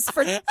clues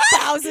for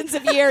thousands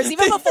of years,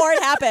 even before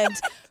it happened.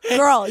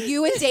 Girl,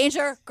 you in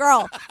danger.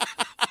 Girl,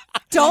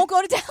 don't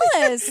go to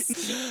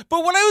Dallas.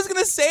 But what I was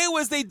going to say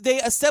was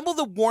they assembled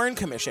the Warren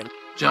Commission.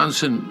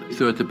 Johnson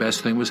thought the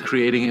best thing was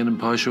creating an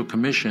impartial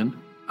commission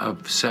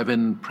of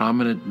 7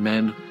 prominent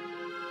men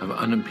of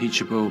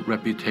unimpeachable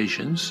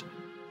reputations,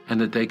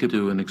 and that they could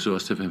do an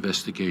exhaustive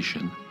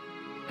investigation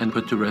and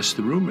put to rest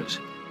the rumors.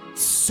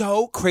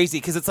 So crazy,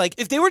 because it's like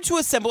if they were to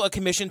assemble a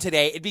commission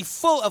today, it'd be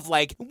full of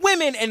like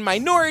women and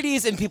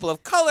minorities and people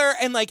of color,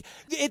 and like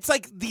it's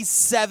like these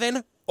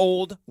 7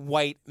 old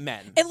white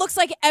men. It looks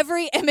like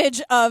every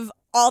image of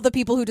all the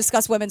people who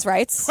discuss women's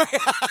rights.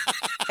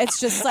 It's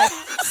just like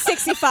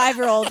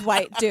 65-year-old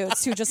white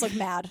dudes who just look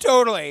mad.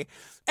 Totally.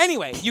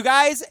 Anyway, you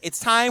guys, it's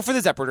time for the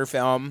Zapruder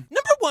film.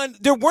 Number one,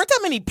 there weren't that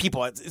many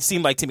people, it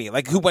seemed like to me,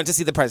 like who went to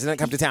see the president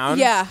come to town.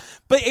 Yeah.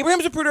 But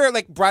Abraham Zapruder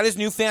like brought his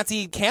new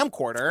fancy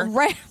camcorder.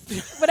 Right.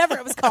 Whatever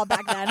it was called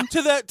back then.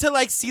 to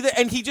like see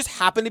and he just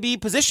happened to be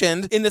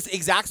positioned in this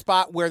exact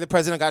spot where the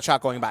president got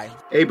shot going by.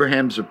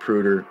 Abraham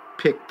Zapruder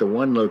picked the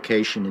one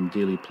location in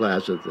Dealey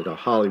Plaza that a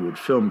Hollywood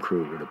film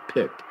crew would have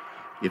picked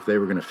if they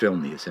were going to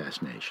film the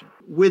assassination.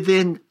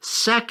 Within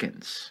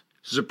seconds,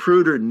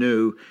 Zapruder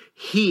knew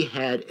he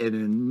had an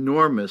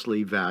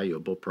enormously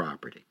valuable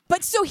property.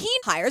 But so he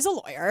hires a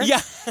lawyer.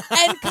 Yeah.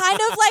 And kind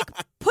of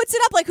like puts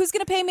it up like, who's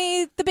going to pay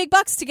me the big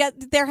bucks to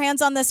get their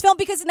hands on this film?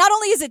 Because not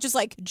only is it just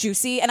like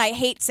juicy, and I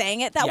hate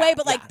saying it that way,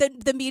 but like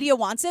the media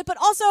wants it, but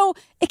also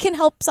it can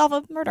help solve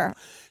a murder.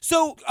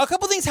 So a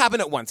couple things happen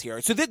at once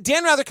here. So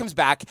Dan Rather comes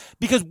back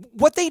because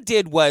what they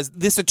did was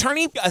this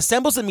attorney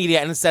assembles the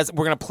media and says,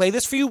 we're going to play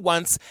this for you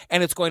once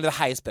and it's going to the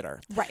highest bidder.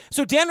 Right.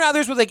 So Dan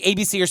Rather's with like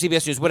ABC or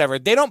CBS News, whatever.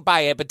 They don't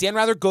buy it, but Dan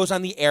Rather goes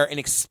on the air and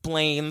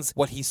explains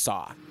what he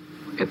saw.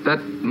 At that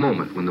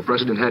moment, when the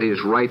president had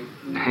his right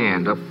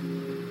hand up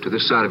to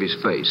this side of his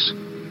face,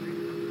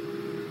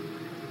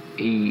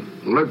 he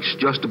lurched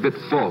just a bit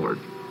forward.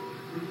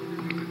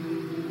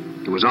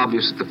 It was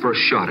obvious that the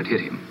first shot had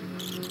hit him.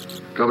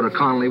 Governor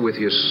Connolly, with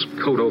his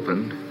coat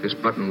open, his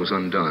button was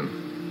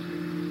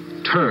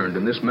undone, turned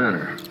in this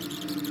manner.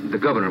 The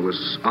governor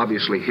was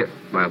obviously hit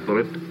by a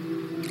bullet.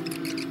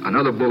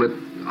 Another bullet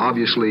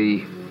obviously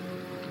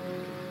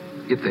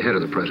hit the head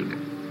of the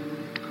president.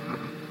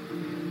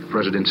 The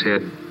president's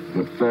head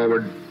went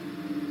forward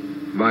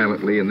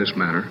violently in this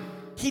manner.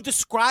 He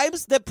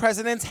describes the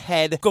president's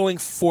head going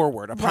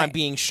forward upon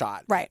being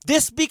shot. Right.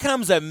 This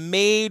becomes a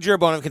major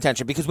bone of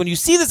contention because when you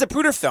see the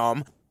Zapruder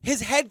film,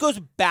 his head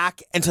goes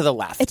back and to the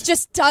left. It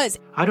just does.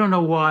 I don't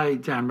know why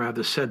Dan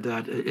Rather said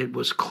that. It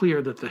was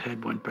clear that the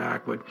head went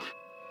backward.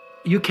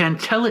 You can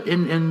tell it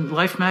in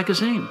Life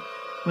magazine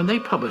when they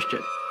published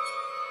it.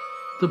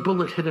 The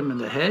bullet hit him in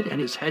the head and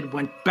his head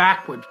went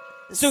backward.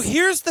 So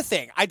here's the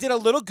thing. I did a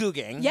little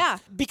Googling. Yeah.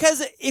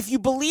 Because if you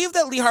believe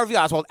that Lee Harvey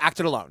Oswald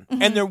acted alone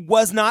and there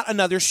was not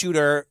another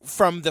shooter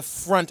from the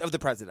front of the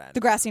president. The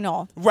grassy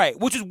knoll. Right.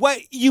 Which is what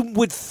you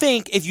would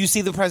think if you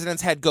see the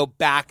president's head go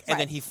back and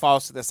then he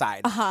falls to the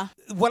side. Uh-huh.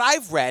 What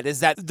I've read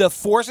is that the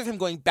force of him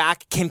going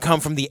back can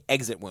come from the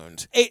exit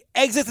wound. It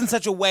exits in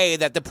such a way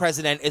that the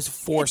president is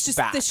forced it's just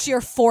back. The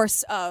sheer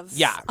force of...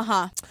 Yeah.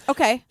 Uh-huh.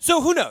 Okay. So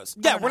who knows?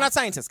 Yeah, we're not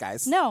scientists,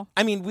 guys. No.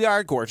 I mean, we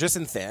are gorgeous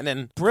and thin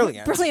and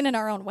brilliant. Brilliant in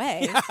our own way.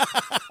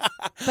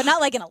 But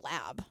not like in a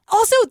lab.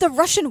 Also, the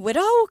Russian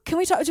widow. Do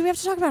we have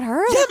to talk about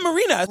her? Yeah,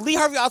 Marina. Lee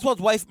Harvey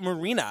Oswald's wife,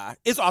 Marina,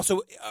 is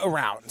also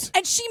around.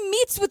 And she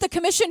meets with the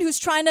commission who's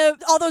trying to,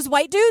 all those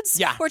white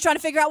dudes who are trying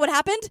to figure out what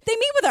happened. They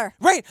meet with her.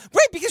 Right,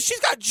 because she's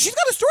got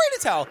a story to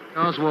tell.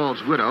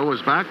 Oswald's widow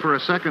was back for a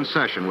second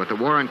session with the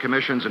Warren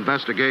Commission's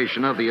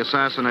investigation of the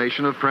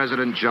assassination of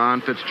President John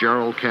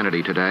Fitzgerald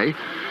Kennedy today,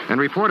 and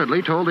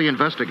reportedly told the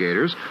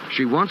investigators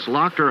she once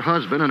locked her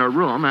husband in a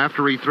room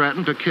after he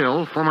threatened to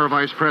kill former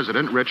Vice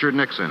President Richard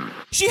Nixon.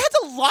 She had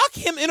to lock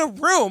him in a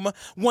room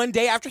one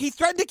day after he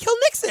threatened to kill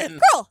Nixon.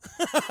 Girl!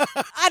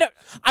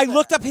 I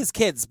looked up his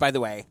kids, by the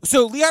way.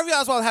 So Lee Harvey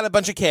Oswald had a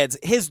bunch of kids.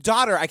 His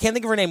daughter, I can't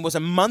think of her name, was a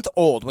month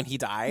old when he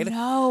died.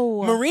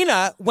 No.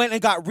 Marina went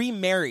and got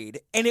remarried,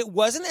 and it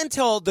wasn't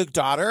until the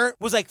daughter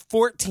was like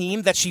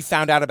 14 that she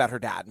found out about her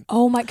dad.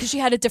 Oh my, because she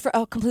had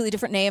a completely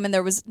different name and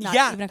there was not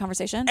even a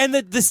conversation? And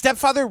the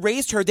stepfather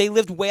raised her. They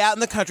lived way out in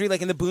the country,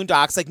 like in the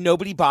boondocks. Like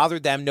nobody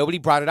bothered them. Nobody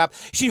brought it up.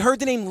 She heard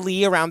the name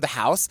Lee around the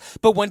house,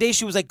 but one day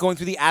she was like going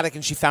through the attic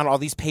and she found all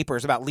these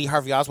papers about Lee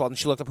Harvey Oswald and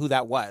she looked up who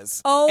that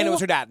was. Oh. And it was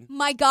her dad.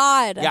 My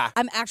God. Yeah.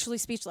 I'm actually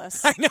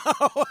speechless. I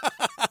know.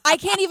 I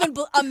can't even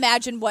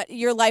imagine what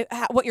your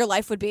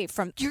life would be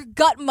from. Your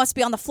gut must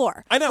be on the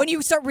floor. I know. When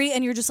you start reading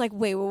and you're just like,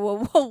 wait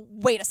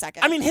a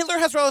second. I mean, Hitler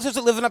has relatives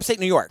that live in upstate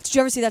New York. Did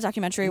you ever see that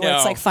documentary where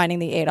it's like finding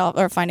the Adolf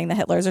or finding the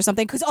Hitlers or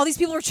something? Because all these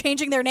people are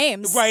changing their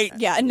names. Right.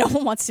 Yeah, and no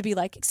one wants to be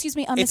like, excuse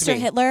me, It's Mr. me.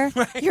 Hitler,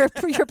 Right. your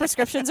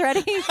prescription's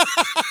ready?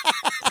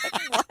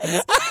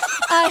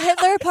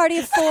 Hitler Party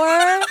of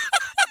 4.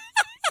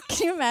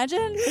 Can you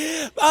imagine?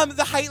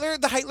 The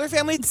Heitler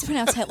family. It's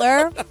pronounced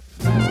Hitler.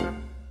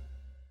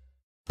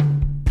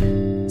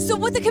 So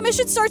what the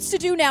commission starts to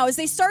do now is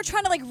they start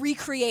trying to like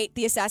recreate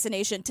the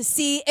assassination to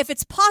see if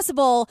it's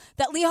possible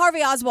that Lee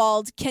Harvey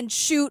Oswald can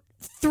shoot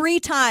 3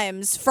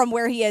 times from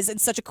where he is in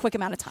such a quick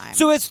amount of time.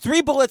 So it's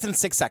 3 bullets in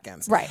 6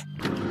 seconds. Right.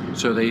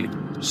 So they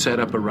set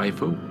up a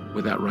rifle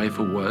where that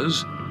rifle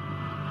was,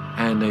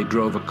 and they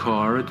drove a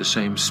car at the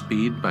same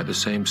speed by the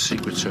same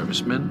Secret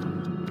Service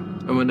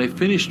men. And when they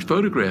finished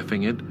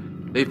photographing it,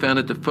 they found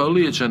that the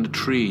foliage on the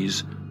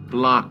trees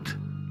blocked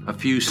a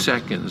few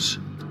seconds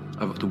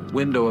of the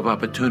window of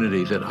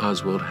opportunity that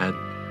Oswald had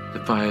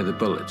to fire the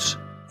bullets.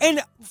 And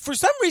for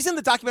some reason,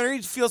 the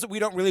documentary feels that we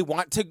don't really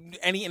want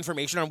any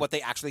information on what they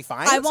actually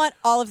find. I want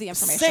all of the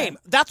information. Same.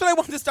 That's what I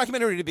want this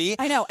documentary to be.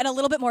 I know. And a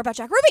little bit more about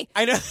Jack Ruby.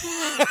 I know.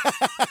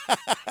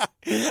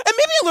 And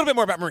maybe a little bit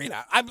more about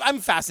Marina. I'm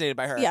fascinated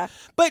by her. Yeah.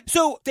 But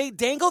so they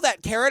dangle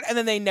that carrot and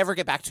then they never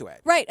get back to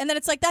it. Right. And then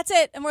it's like, that's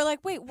it. And we're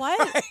like, wait, what?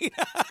 Right.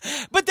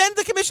 But then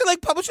the commission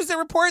publishes their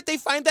report. They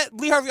find that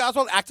Lee Harvey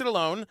Oswald acted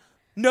alone.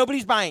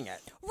 Nobody's buying it.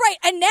 Right.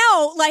 And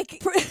now,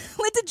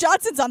 Lyndon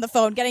Johnson's on the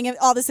phone getting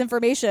all this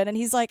information. And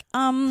he's like,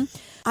 I'm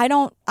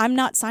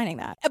not signing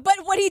that. But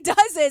what he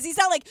does is, he's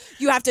not like,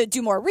 you have to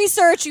do more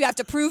research. You have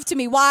to prove to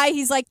me why.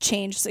 He's like,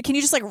 change. So can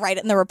you just write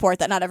it in the report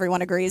that not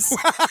everyone agrees?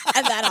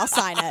 And then I'll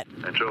sign it.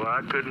 And so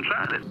I couldn't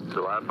sign it.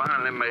 So I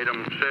finally made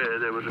them say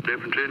there was a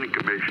difference in the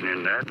commission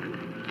in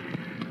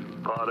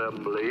that. Part of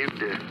them believed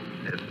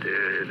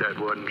that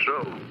wasn't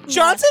so.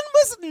 Johnson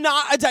was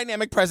not a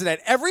dynamic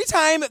president. Every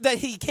time that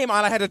he came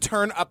on, I had to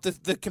turn up the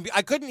computer.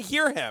 I couldn't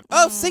hear him.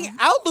 Oh, sing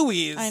out,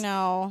 Louise. I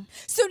know.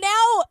 So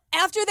now,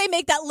 after they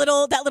make that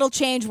little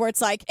change where it's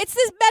like, it's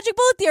this magic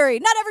bullet theory.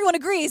 Not everyone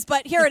agrees,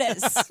 but here it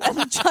is.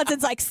 And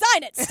Johnson's like,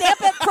 sign it, stamp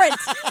it, print.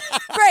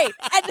 Great.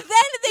 And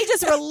then they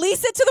just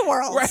release it to the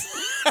world. Right.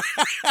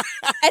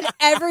 And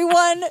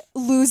everyone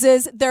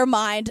loses their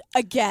mind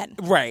again.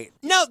 Right.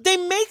 Now, they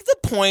make the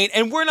point,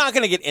 and we're not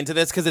going to get into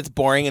this because it's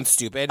boring and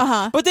stupid,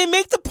 but they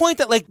make the point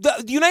that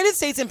the United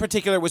States in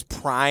particular was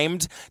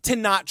primed to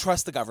not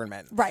trust the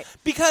government. Right.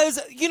 Because,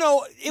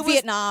 it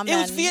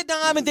was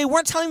Vietnam and they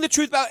weren't telling the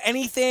truth about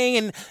anything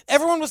and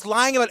everyone was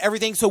lying about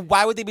everything, so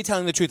why would they be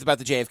telling the truth about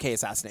the JFK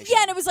assassination?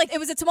 Yeah, and it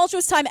was a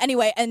tumultuous time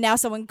anyway, and now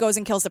someone goes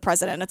and kills the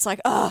president. It's like,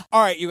 ugh.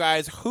 All right, you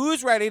guys,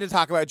 who's ready to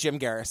talk about Jim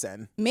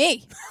Garrison?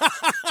 Me.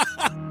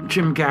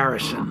 Jim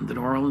Garrison, the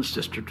New Orleans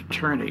district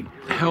attorney,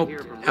 helped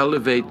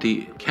elevate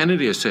the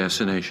Kennedy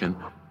assassination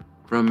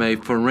from a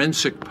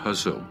forensic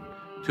puzzle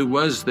to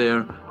was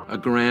there a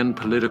grand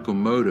political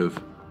motive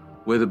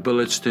where the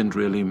bullets didn't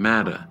really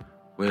matter,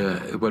 where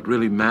what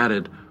really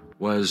mattered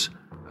was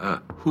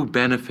who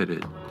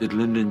benefited. Did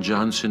Lyndon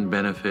Johnson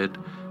benefit?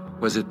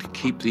 Was it to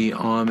keep the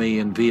army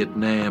in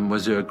Vietnam?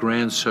 Was there a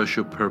grand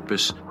social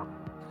purpose?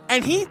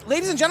 And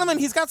ladies and gentlemen,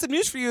 he's got some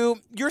news for you.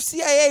 Your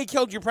CIA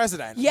killed your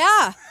president.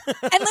 Yeah.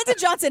 And Lyndon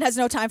Johnson has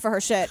no time for her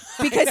shit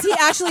because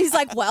he's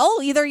like, well,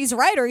 either he's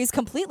right or he's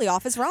completely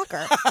off his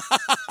rocker.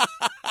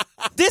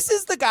 This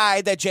is the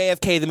guy that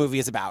JFK, the movie,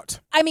 is about.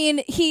 I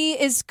mean, he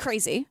is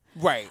crazy.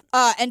 Right.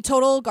 And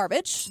total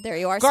garbage. There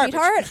you are,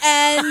 sweetheart.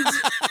 And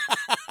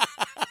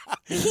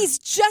he's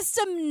just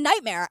a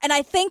nightmare. And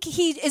I think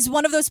he is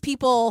one of those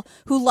people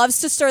who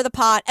loves to stir the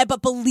pot,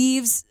 but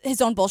believes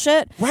his own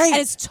bullshit. Right. And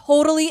is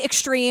totally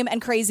extreme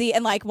and crazy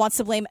and wants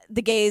to blame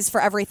the gays for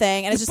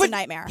everything. And it's just a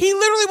nightmare. He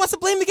literally wants to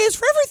blame the gays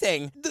for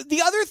everything.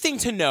 The other thing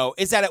to know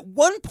is that at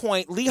one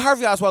point, Lee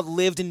Harvey Oswald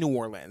lived in New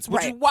Orleans,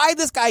 which is why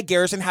this guy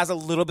Garrison has a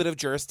little bit of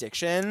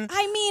jurisdiction.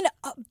 I mean,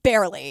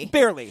 barely.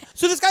 Barely.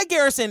 So this guy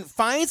Garrison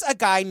finds a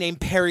guy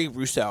named Perry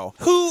Russo,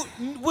 who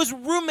was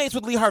roommates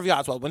with Lee Harvey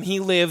Oswald when he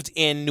lived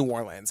in New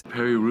Orleans.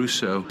 Perry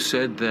Russo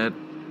said that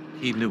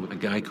he knew a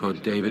guy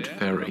called David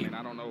Ferry,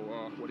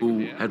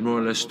 who had more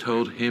or less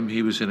told him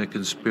he was in a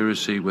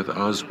conspiracy with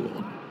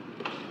Oswald.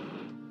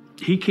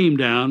 He came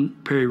down,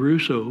 Perry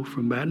Russo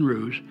from Baton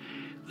Rouge.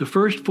 The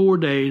first 4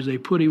 days, they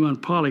put him on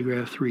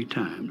polygraph 3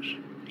 times.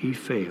 He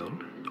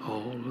failed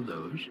all of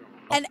those.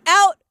 And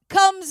out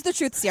comes the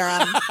truth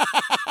serum.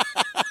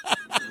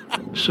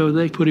 So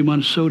they put him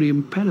on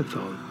sodium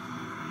pentothal.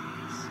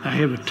 I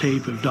have a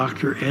tape of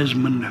Dr.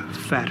 Esmond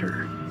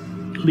Fatter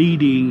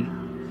leading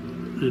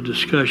the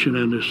discussion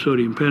on the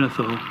sodium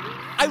pentothal.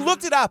 I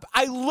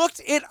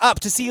looked it up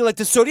to see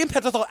the sodium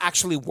pentothal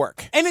actually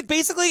work. And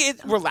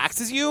it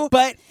relaxes you,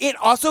 but it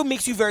also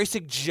makes you very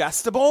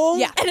suggestible.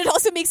 Yeah, and it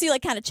also makes you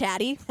kind of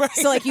chatty. Right.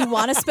 So you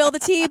want to spill the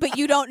tea, but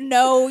you don't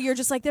know. You're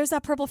just there's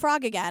that purple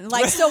frog again.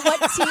 So what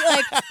tea,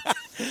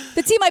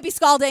 the tea might be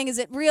scalding. Is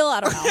it real?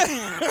 I don't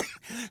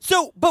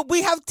know. But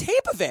we have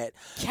tape of it.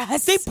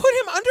 Yes. They put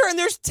him under and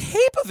there's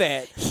tape of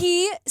it.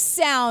 He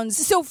sounds,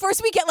 so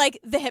first we get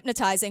the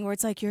hypnotizing where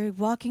it's you're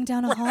walking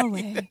down a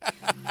hallway.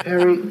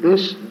 Harry,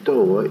 this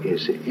door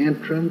is the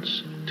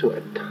entrance to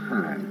a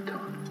time tunnel.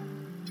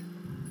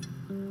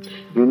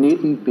 You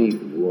needn't be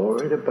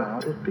worried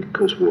about it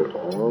because we're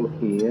all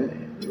here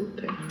and we'll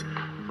take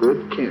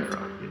good care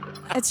of you.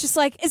 It's just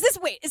like, is this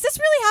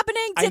really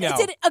happening?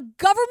 Did a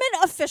government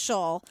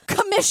official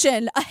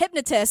commission a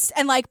hypnotist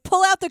and like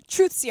pull out the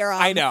truth serum?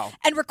 I know.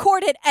 And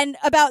record it and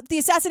about the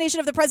assassination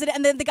of the president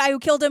and then the guy who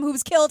killed him, who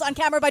was killed on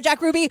camera by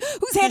Jack Ruby,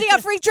 who's handing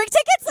out free drink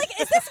tickets? Like,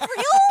 is this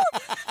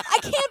real?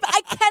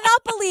 I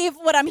cannot believe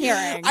what I'm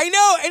hearing. I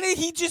know, and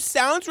he just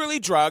sounds really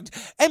drugged.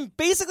 And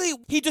basically,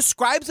 he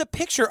describes a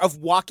picture of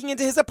walking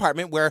into his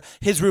apartment where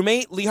his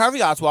roommate, Lee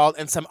Harvey Oswald,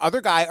 and some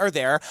other guy are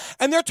there,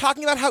 and they're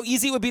talking about how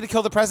easy it would be to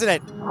kill the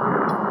president. He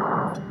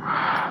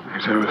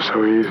said it was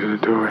so easy to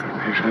do it.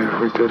 He said if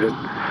we did it,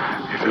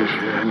 he said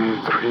I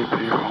need 3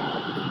 people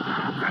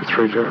at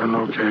 3 different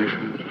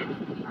locations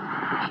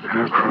in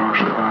a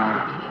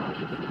crossfire.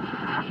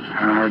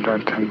 And I heard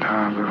that 10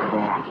 times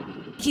before.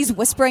 He's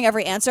whispering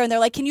every answer, and they're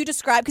like, can you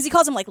describe, because he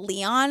calls him like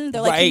Leon.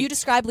 They're like, Right. can you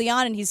describe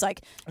Leon? And he's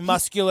like,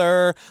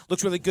 muscular,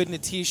 looks really good in a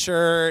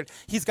t-shirt.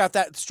 He's got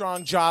that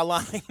strong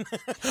jawline.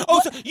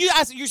 So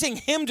you're saying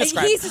him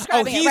describe? He's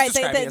describing it, right?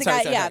 Describing The it.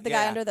 guy, Sorry. the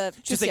guy under the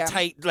just like serum.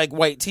 tight, like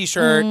white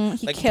t-shirt,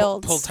 He like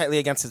killed pulled tightly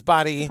against his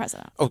body.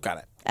 President. Oh, got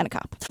it. And a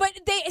cop. But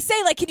they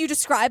say, like, can you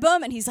describe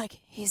him? And he's like,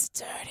 he's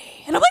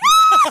dirty. And I'm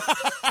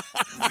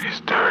like,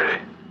 He's dirty.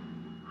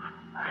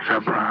 He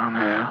got brown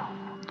hair.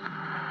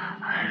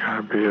 He got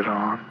a beard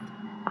on.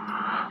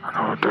 I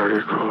know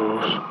dirty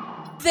clothes.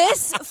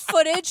 this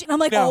footage, and I'm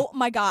like, oh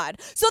my God.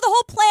 So the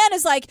whole plan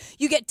is like,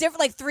 you get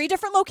like 3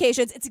 different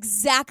locations. It's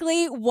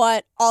exactly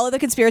what all of the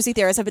conspiracy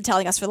theorists have been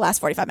telling us for the last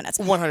 45 minutes.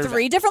 100%.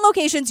 3 different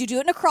locations. You do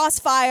it in a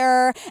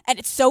crossfire, and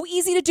it's so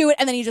easy to do it,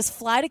 and then you just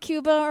fly to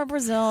Cuba or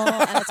Brazil,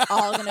 and it's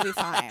all going to be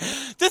fine.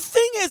 The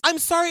thing is, I'm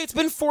sorry, it's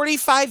been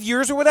 45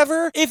 years or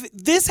whatever. If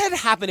this had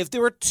happened, if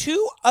there were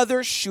 2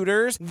 other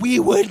shooters, we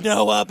would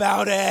know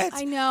about it.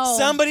 I know.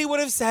 Somebody would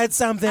have said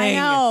something.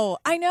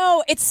 I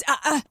know. It's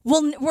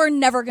we're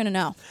never gonna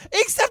know.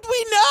 Except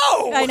we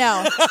know. I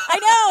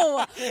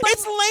know.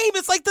 It's lame.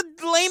 It's like the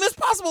lamest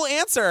possible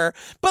answer.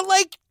 But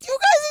like, you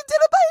guys, he did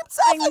it by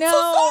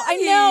himself. I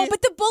know.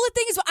 But the bullet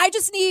thing is, I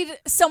just need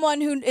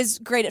someone who is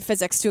great at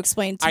physics to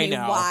explain to me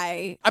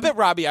why. I bet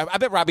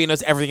Robbie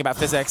knows everything about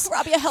physics.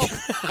 Robbie, help.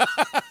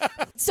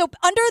 So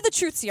under the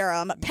truth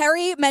serum,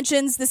 Perry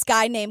mentions this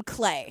guy named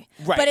Clay.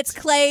 Right. But it's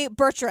Clay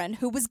Bertrand,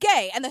 who was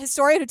gay. And the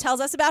historian who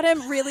tells us about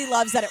him really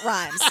loves that it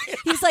rhymes.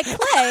 He's like,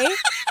 Clay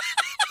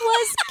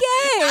was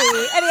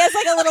gay. And he has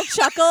like a little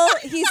chuckle.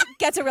 He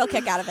gets a real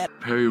kick out of it.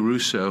 Perry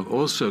Russo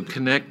also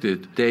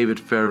connected David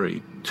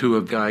Ferry to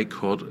a guy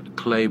called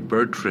Clay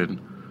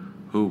Bertrand,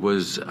 who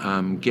was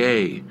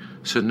gay.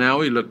 So now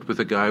he looked with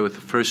a guy with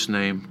the first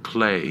name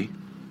Clay,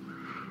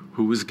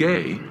 who was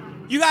gay.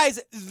 You guys,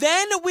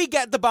 then we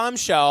get the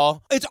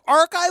bombshell. It's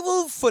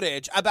archival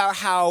footage about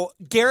how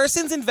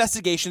Garrison's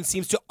investigation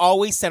seems to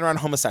always center on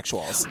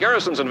homosexuals.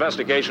 Garrison's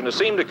investigation has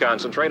seemed to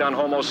concentrate on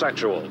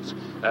homosexuals.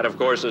 That, of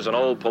course, is an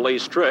old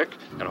police trick,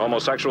 and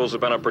homosexuals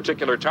have been a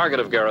particular target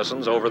of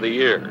Garrison's over the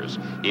years.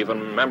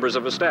 Even members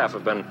of his staff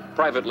have been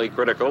privately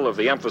critical of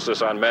the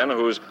emphasis on men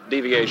whose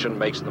deviation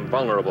makes them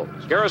vulnerable.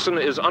 Garrison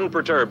is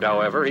unperturbed,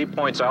 however. He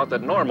points out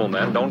that normal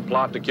men don't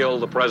plot to kill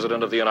the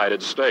President of the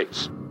United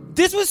States.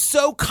 This was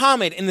so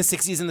common in the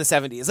 60s and the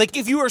 70s. Like,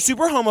 if you were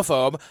super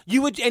homophobe,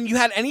 you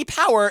had any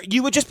power,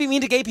 you would just be mean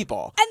to gay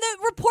people. And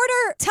the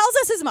reporter tells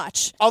us as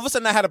much. All of a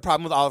sudden, I had a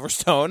problem with Oliver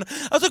Stone.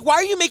 I was like, why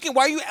are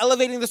you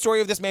elevating the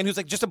story of this man who's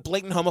like just a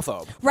blatant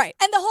homophobe? Right.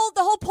 And the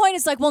whole point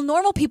is like, well,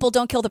 normal people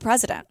don't kill the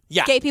president.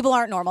 Yeah. Gay people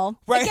aren't normal.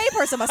 Right. A gay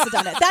person must have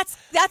done it.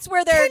 That's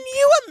where they're... Can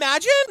you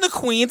imagine the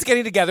Queens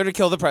getting together to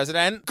kill the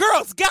president?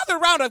 Girls, gather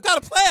around. I've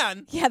got a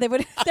plan. Yeah, there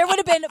would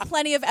have been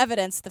plenty of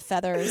evidence. The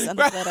feathers and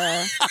the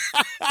glitter.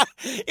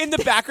 In the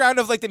background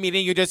of like the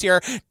meeting, you just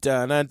hear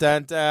dun dun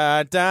dun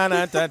dun dun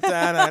dun dun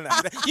dun.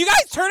 You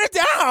guys, turn it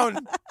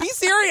down. Be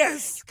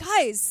serious,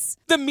 guys.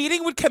 The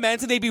meeting would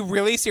commence and they'd be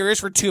really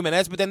serious for 2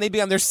 minutes, but then they'd be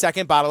on their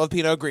second bottle of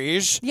Pinot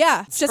Gris.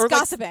 Yeah, it's just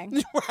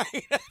gossiping.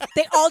 Right.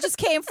 They all just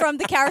came from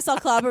the Carousel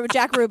Club or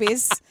Jack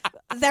Ruby's.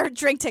 Their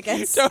drink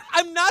tickets. So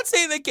I'm not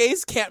saying that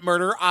gays can't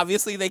murder.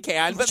 Obviously they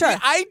can. But sure.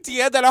 The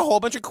idea that a whole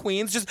bunch of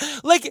queens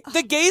just like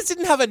the gays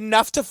didn't have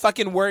enough to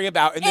fucking worry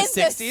about in the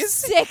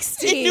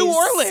 60s. In New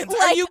Orleans. Like,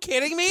 are you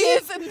kidding me?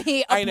 Give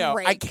me a I know.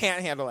 break. I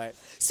can't handle it.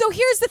 So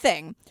here's the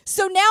thing.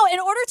 So now in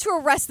order to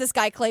arrest this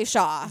guy, Clay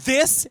Shaw.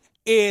 This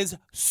is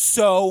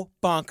so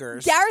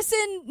bonkers.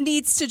 Garrison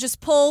needs to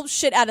just pull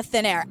shit out of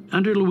thin air.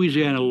 Under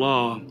Louisiana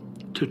law,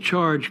 to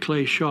charge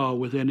Clay Shaw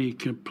with any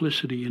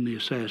complicity in the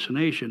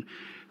assassination,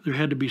 there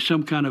had to be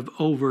some kind of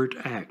overt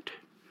act.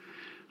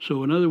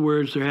 So in other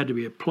words, there had to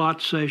be a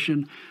plot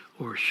session,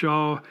 or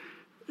Shaw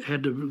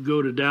had to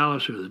go to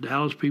Dallas, or the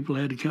Dallas people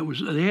had to come.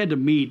 They had to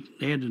meet.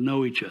 They had to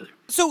know each other.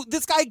 So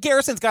this guy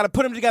Garrison's got to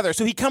put them together.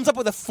 So he comes up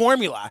with a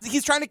formula.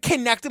 He's trying to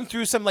connect them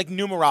through some like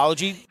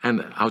numerology.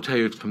 And I'll tell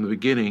you from the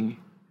beginning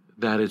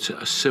that it's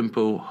a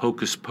simple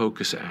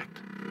hocus-pocus act.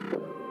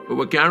 But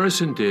what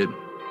Garrison did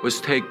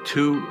was take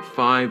 2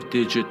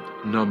 5-digit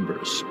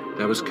numbers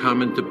that was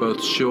common to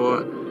both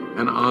Shaw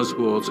and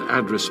Oswald's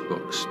address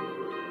books.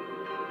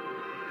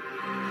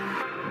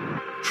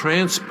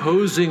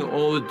 transposing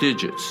all the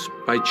digits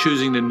by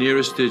choosing the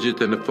nearest digit,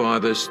 then the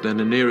farthest, then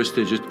the nearest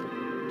digit.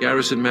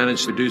 Garrison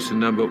managed to produce the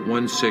number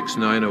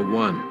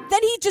 16901.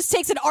 Then he just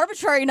takes an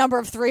arbitrary number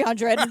of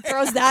 300 and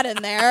throws that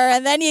in there,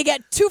 and then you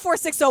get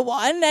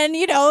 24601,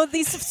 and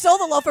these stole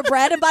the loaf of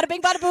bread, and bada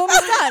bing, bada boom,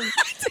 it's done.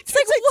 It's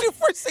like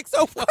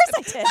 24601. Of course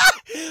I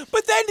did.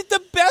 But then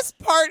the best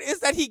part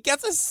is that he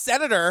gets a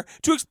senator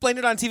to explain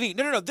it on TV.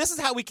 No. This is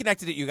how we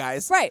connected it, you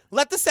guys. Right.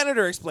 Let the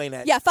senator explain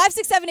it. Yeah, 5,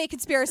 6, 7, 8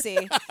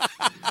 conspiracy.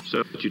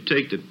 So you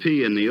take the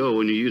P and the O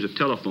and you use a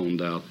telephone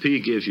dial. P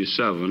gives you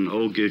 7,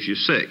 O gives you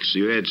 6. So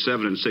you add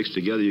 7 and 6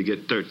 together, you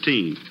get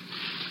 13.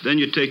 Then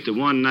you take the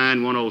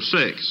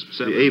 19106,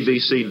 so the A, B,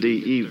 C, D,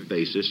 E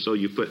basis. So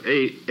you put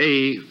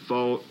A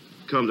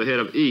comes ahead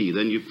of E.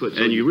 Then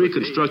you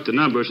reconstruct the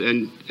numbers,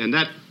 and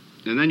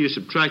then you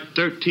subtract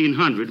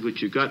 1300,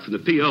 which you got from the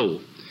PO,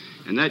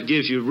 and that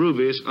gives you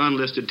Ruby's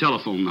unlisted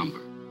telephone number.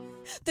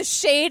 The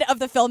shade of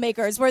the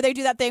filmmakers, where they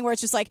do that thing where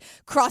it's just like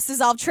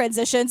cross-dissolved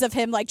transitions of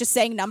him like just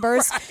saying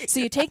numbers. Right.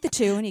 So you take the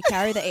 2 and you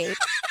carry the 8.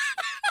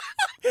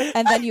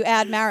 And then you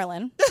add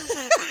Marilyn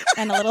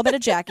and a little bit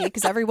of Jackie,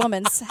 because every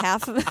woman's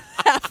half of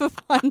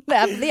one,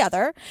 half of the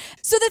other.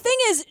 So the thing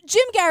is,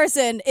 Jim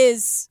Garrison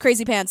is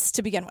crazy pants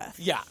to begin with.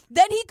 Yeah.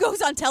 Then he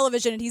goes on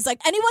television and he's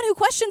like, anyone who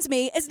questions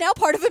me is now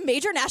part of a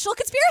major national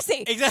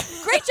conspiracy. Exactly.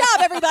 Great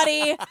job,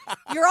 everybody.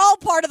 You're all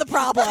part of the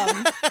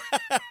problem.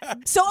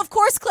 So, of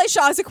course, Clay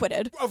Shaw is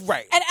acquitted.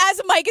 Right. And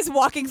as Mike is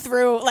walking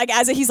through,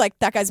 he's like,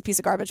 that guy's a piece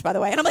of garbage, by the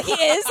way. And I'm like, he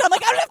is? I'm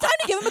like, I don't have time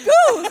to give him a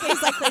goose.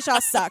 He's like, Clay Shaw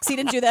sucks. He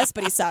didn't do this,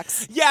 but he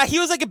sucks. Yeah, he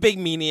was like a big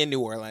meanie in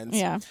New Orleans.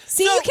 Yeah.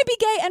 See, you can be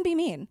gay and be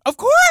mean. Of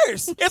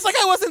course. It's like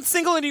I wasn't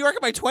single in New York in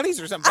my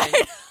 20s or something.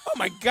 Oh,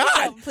 my God.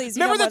 No, please,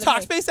 remember the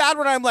Talkspace ad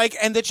when I'm like,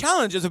 and the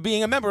challenges of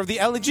being a member of the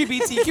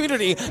LGBT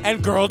community,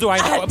 and girl, do I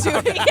know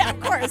about it. Yeah, of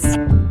course.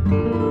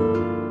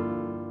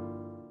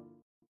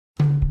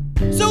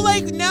 So,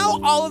 now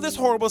all of this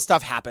horrible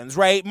stuff happens,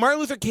 right? Martin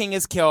Luther King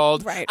is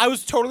killed. Right. I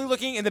was totally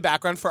looking in the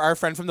background for our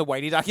friend from the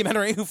Whitey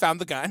documentary who found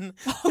the gun.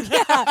 Oh,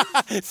 yeah.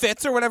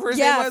 Fitz or whatever his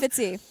name was. Yeah,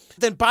 Fitzy.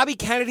 Then Bobby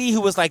Kennedy,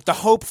 who was like the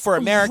hope for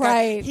America.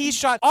 Right. He's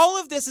shot. All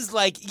of this is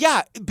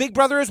Big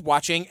Brother is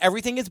watching.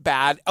 Everything is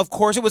bad. Of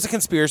course, it was a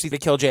conspiracy to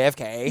kill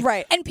JFK.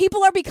 Right. And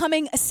people are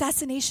becoming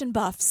assassination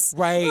buffs.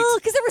 Right.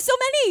 Because there were so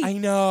many. I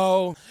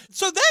know.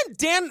 So then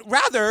Dan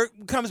Rather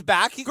comes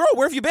back. Girl,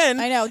 where have you been?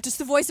 I know. Just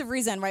the voice of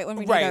reason, right? When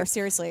we need her,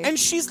 seriously. And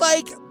she's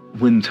like,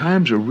 when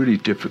times are really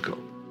difficult,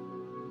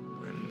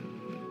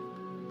 when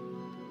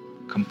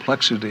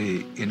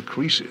complexity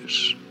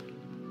increases,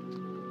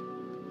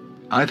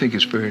 I think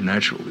it's very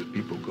natural that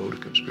people go to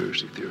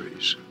conspiracy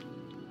theories.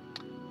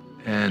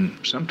 And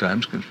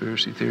sometimes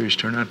conspiracy theories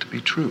turn out to be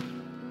true.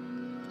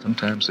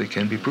 Sometimes they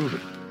can be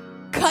proven.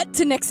 Cut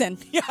to Nixon.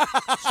 Yeah.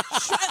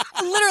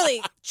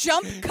 Literally,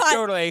 jump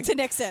cut to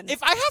Nixon.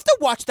 If I have to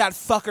watch that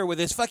fucker with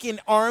his fucking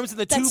arms and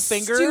the That's 2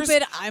 fingers.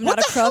 Stupid. I'm not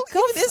a crook.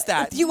 What the hell is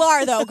that? You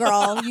are, though,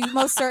 girl. You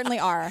most certainly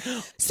are.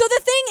 So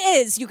the thing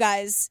is, you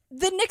guys,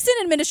 the Nixon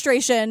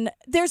administration,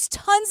 there's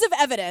tons of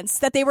evidence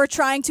that they were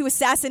trying to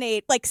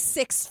assassinate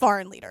 6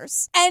 foreign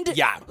leaders. And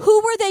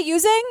who were they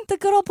using? The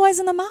good old boys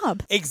in the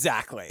mob.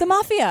 Exactly. The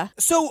mafia.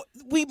 So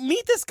we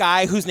meet this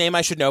guy whose name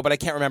I should know, but I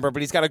can't remember,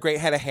 but he's got a great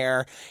head of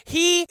hair.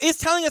 He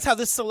is telling us how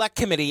this select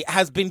committee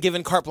has been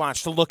given carte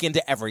blanche to look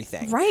into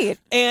everything. Right.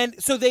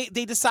 And so they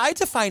decide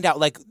to find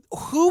out,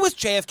 who was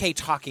JFK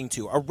talking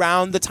to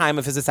around the time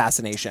of his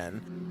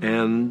assassination?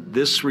 And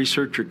this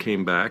researcher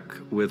came back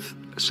with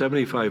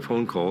 75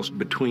 phone calls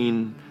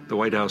between the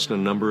White House and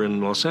a number in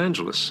Los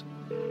Angeles.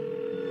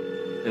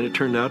 And it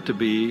turned out to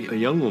be a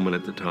young woman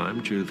at the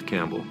time, Judith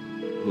Campbell,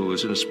 who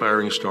was an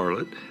aspiring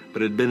starlet,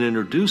 but had been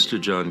introduced to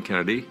John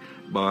Kennedy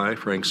by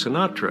Frank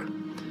Sinatra.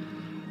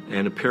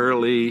 And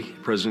apparently,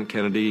 President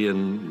Kennedy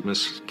and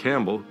Miss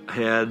Campbell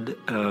had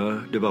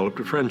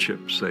developed a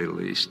friendship, to say the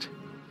least.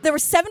 There were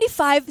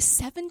 75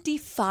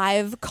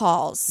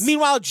 calls.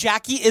 Meanwhile,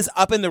 Jackie is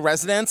up in the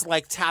residence,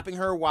 tapping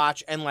her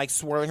watch and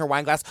swirling her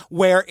wine glass.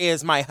 Where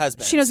is my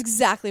husband? She knows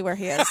exactly where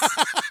he is.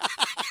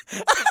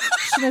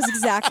 She knows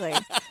exactly.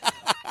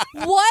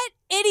 What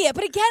idiot.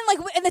 But again,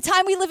 in the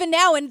time we live in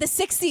now, in the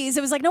 60s,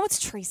 it was no one's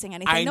tracing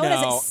anything. No one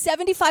has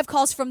 75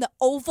 calls from the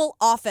Oval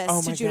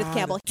Office to Judith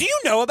Campbell. Do you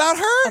know about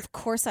her? Of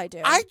course I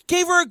do. I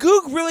gave her a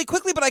Goog really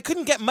quickly, but I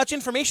couldn't get much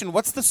information.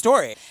 What's the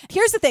story?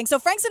 Here's the thing. So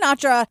Frank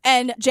Sinatra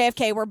and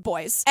JFK were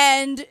boys.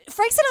 And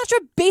Frank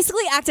Sinatra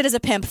basically acted as a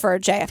pimp for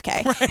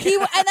JFK. Right.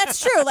 And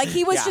that's true.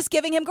 He was just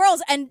giving him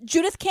girls. And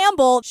Judith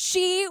Campbell,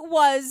 she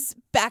was,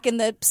 back in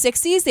the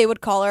 60s, they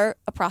would call her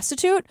a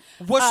prostitute.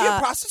 Was she a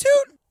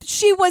prostitute?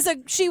 She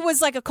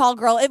was like a call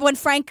girl. When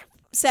Frank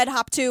said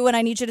hop to and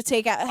I need you to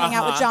hang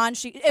out with John,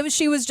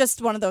 she was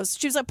just one of those.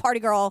 She was a party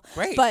girl.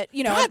 Great. But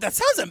God, that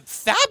sounds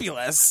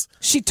fabulous.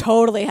 She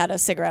totally had a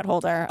cigarette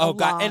holder. Oh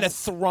God, and a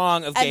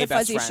throng of gay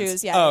best friends. And the fuzzy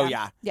shoes.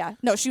 Yeah.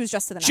 No, she was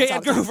just to the J.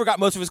 Edgar Hoover got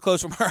most of his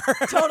clothes from her.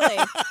 Totally.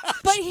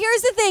 But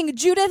here's the thing,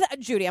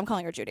 Judy, I'm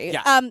calling her Judy.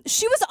 Yeah.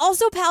 She was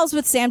also pals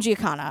with Sam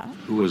Giancana,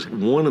 who was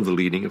one of the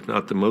leading, if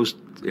not the most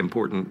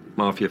important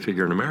mafia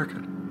figure in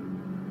America.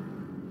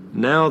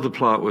 Now the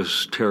plot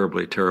was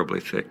terribly, terribly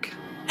thick.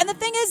 And the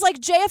thing is, like,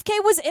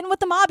 JFK was in with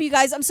the mob, you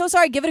guys. I'm so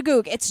sorry. Give it a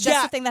goog. It's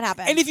just a thing that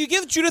happened. And if you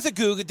give Judith a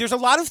goog, there's a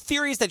lot of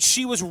theories that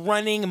she was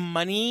running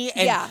money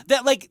and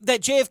that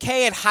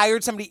JFK had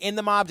hired somebody in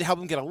the mob to help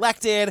him get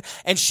elected,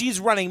 and she's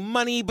running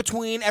money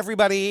between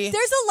everybody.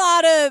 There's a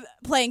lot of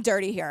playing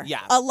dirty here.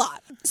 Yeah. A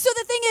lot. So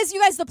the thing is,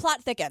 you guys, the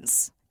plot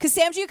thickens. Because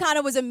Sam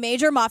Giancana was a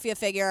major mafia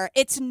figure.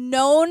 It's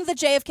known that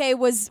JFK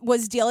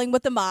was dealing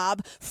with the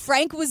mob.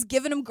 Frank was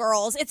giving him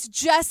girls.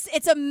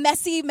 It's a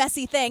messy,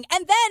 messy thing.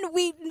 And then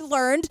we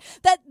learned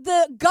that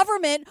the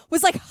government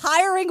was like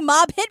hiring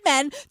mob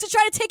hitmen to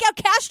try to take out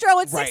Castro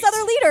and 6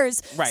 other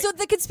leaders. Right. So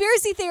the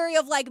conspiracy theory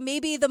of like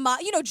maybe the mob,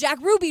 Jack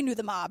Ruby knew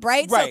the mob,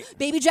 right? Right. So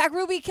maybe Jack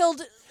Ruby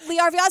killed Lee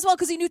Harvey Oswald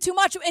because he knew too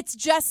much. It's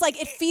just like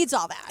it feeds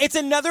all that. It's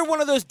another one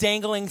of those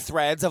dangling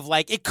threads of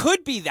like, it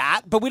could be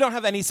that, but we don't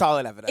have any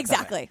solid evidence.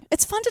 Exactly.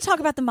 It's fun to talk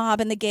about the mob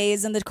and the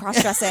gays and the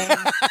cross-dressing.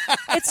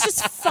 It's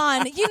just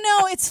fun.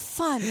 It's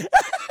fun.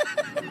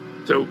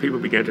 So people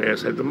began to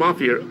ask, had the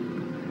mafia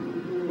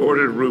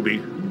ordered Ruby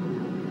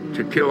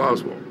to kill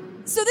Oswald?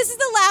 So this is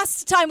the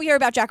last time we hear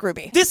about Jack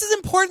Ruby. This is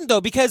important, though,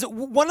 because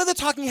one of the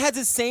talking heads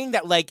is saying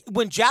that, like,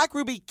 when Jack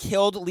Ruby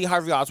killed Lee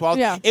Harvey Oswald,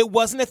 it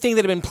wasn't a thing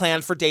that had been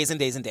planned for days and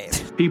days and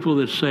days. People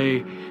that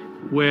say,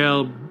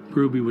 well,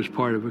 Ruby was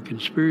part of a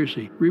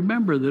conspiracy.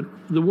 Remember that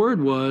the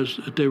word was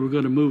that they were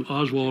going to move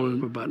Oswald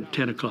at about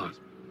 10 o'clock,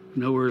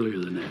 no earlier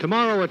than that.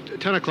 Tomorrow at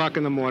 10 o'clock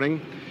in the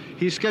morning,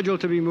 he's scheduled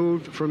to be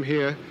moved from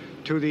here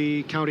to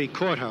the county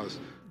courthouse.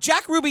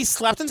 Jack Ruby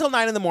slept until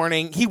 9 in the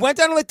morning. He went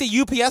down to like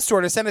the UPS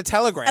store to send a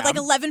telegram. At like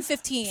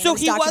 11:15. So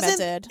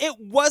it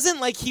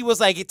wasn't like he was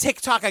like,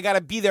 TikTok, I got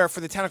to be there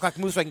for the 10 o'clock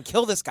move so I can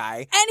kill this guy.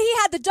 And he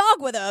had the dog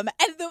with him.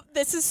 And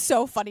this is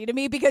so funny to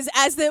me because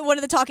as one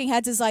of the talking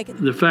heads is like...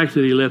 The fact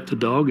that he left the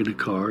dog in the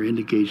car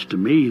indicates to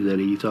me that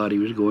he thought he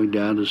was going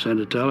down to send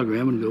a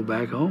telegram and go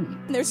back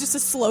home. And there's just a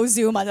slow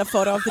zoom on the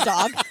photo of the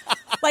dog.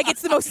 Like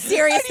it's the most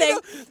serious thing.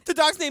 The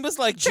dog's name is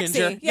like Trixie,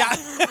 Ginger. Yeah.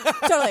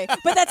 Totally.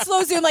 But that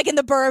slow zoom like in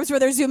the Burbs where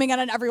they're zooming in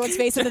on everyone's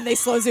face and then they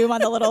slow zoom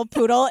on the little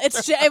poodle. It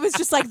was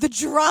just like the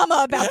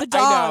drama about the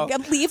dog.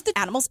 And leave the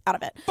animals out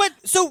of it. But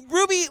so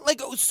Ruby like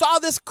saw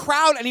this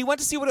crowd and he went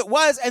to see what it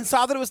was and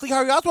saw that it was Lee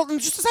Harvey Oswald and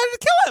just decided to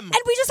kill him.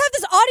 And we just have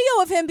this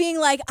audio of him being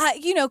like,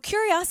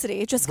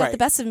 curiosity just got the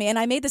best of me and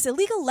I made this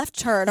illegal left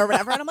turn or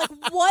whatever. And I'm like,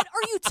 what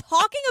are you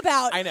talking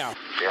about? I know.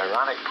 The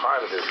ironic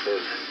part of this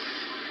is,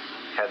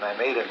 had I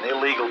made an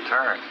illegal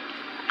turn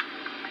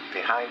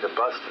behind the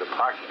bus to the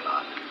parking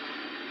lot,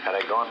 had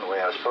I gone the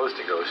way I was supposed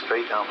to go,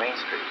 straight down Main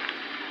Street,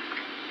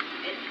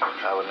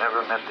 I would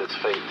never have met this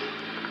fate.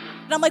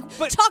 And I'm like,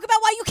 talk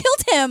about why you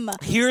killed him.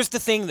 Here's the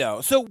thing,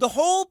 though. So the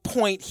whole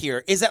point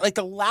here is that, like,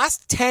 the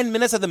last 10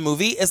 minutes of the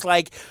movie is,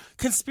 like,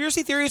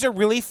 conspiracy theories are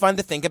really fun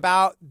to think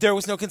about. There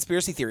was no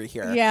conspiracy theory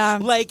here. Yeah.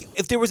 Like,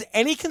 if there was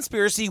any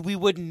conspiracy, we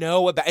would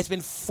know about. It's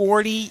been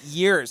 40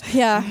 years.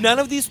 Yeah. None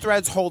of these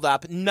threads hold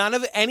up. None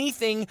of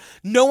anything.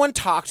 No one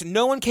talked.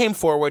 No one came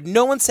forward.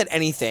 No one said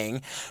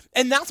anything.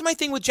 And that's my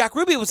thing with Jack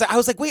Ruby was I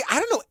was like, wait, I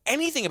don't know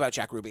anything about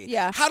Jack Ruby.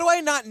 Yeah. How do I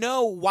not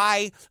know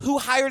who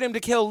hired him to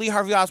kill Lee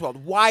Harvey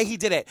Oswald? Why he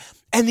did it?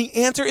 And the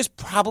answer is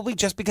probably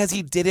just because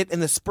he did it in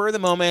the spur of the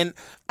moment.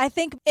 I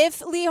think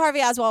if Lee Harvey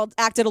Oswald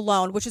acted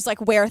alone, which is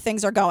like where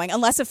things are going,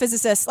 unless a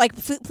physicist, like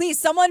please,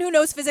 someone who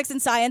knows physics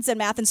and science and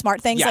math and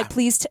smart things, like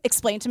please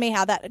explain to me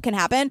how that can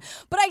happen.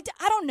 But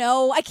I don't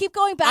know. I keep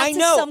going back to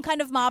some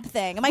kind of mob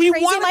thing. Am I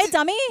crazy? Am I a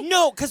dummy?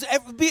 No, because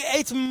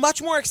it's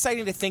much more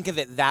exciting to think of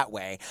it that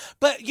way.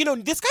 But,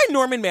 this guy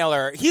Norman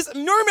Mailer,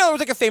 Norman Mailer was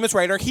like a famous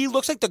writer. He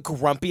looks like the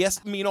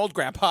grumpiest mean old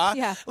grandpa.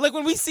 Yeah. Like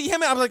when we see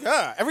him, I'm like,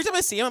 every time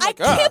I see him, I'm like,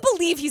 I can't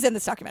believe he's in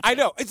this documentary. I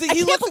know. I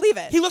can't believe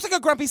it. He looks like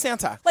a grumpy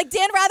Santa. Like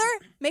Dan Rather?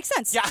 Makes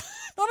sense. Yeah.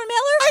 Norman Mailer?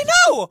 I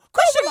know.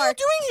 Question mark. What are you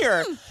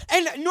doing here?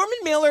 And Norman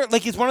Mailer,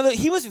 like,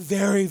 he was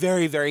very,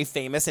 very, very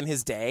famous in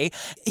his day.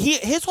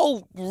 His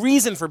whole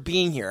reason for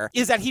being here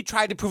is that he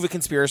tried to prove a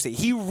conspiracy.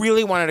 He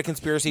really wanted a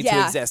conspiracy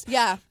to exist.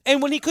 Yeah.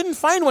 And when he couldn't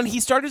find one, he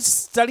started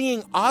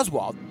studying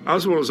Oswald.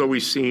 Oswald was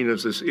always seen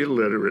as this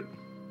illiterate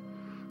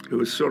who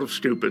was sort of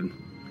stupid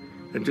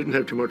and didn't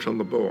have too much on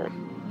the ball.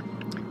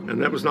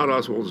 And that was not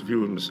Oswald's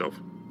view of himself.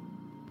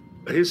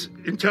 His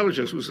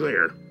intelligence was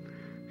there.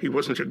 He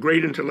wasn't a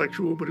great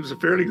intellectual, but he was a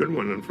fairly good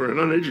one. And for an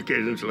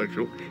uneducated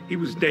intellectual, he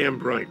was damn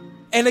bright.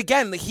 And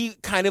again, he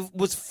kind of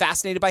was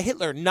fascinated by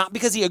Hitler, not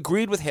because he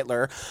agreed with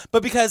Hitler,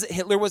 but because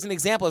Hitler was an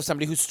example of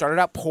somebody who started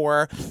out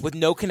poor with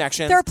no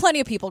connections. There are plenty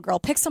of people, girl.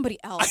 Pick somebody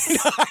else.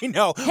 I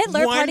know.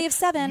 Hitler, party of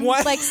 7.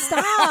 Like,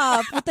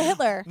 stop with the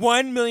Hitler.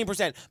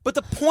 1,000,000%. But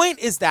the point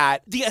is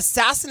that the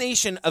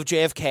assassination of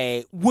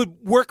JFK would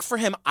work for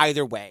him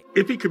either way.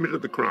 If he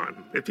committed the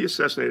crime, if he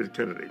assassinated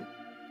Kennedy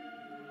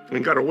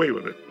and got away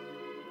with it,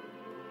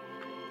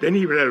 then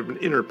he would have an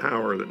inner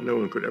power that no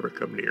one could ever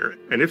come near.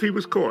 And if he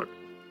was caught,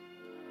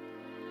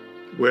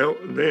 well,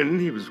 then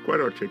he was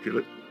quite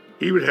articulate.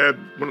 He would have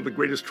one of the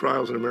greatest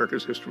trials in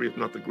America's history, if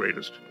not the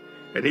greatest.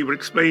 And he would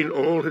explain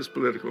all his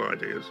political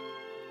ideas.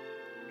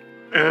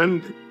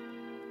 And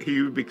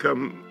he would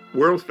become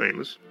world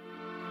famous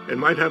and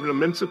might have an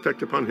immense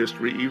effect upon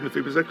history even if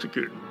he was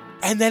executed.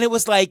 And then it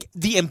was like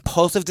the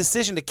impulsive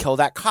decision to kill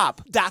that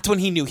cop. That's when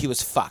he knew he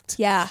was fucked.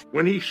 Yeah.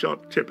 When he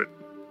shot Tippit,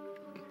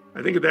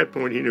 I think at that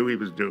point he knew he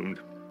was doomed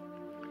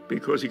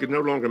because he could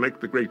no longer make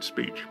the great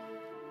speech.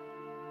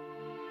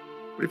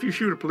 But if you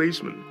shoot a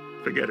policeman,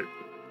 forget it.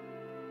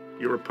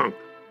 You're a punk.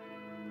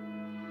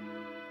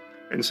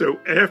 And so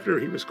after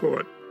he was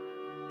caught,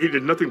 he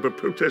did nothing but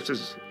protest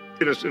his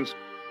innocence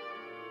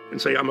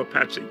and say, I'm a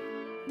patsy.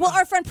 Well,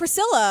 our friend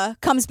Priscilla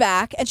comes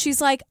back and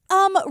she's like,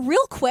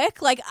 real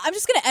quick, like, I'm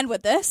just going to end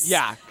with this.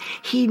 Yeah.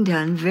 He'd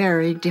done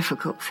very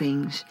difficult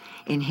things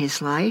in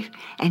his life,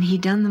 and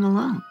he'd done them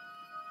alone.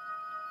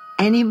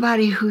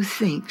 Anybody who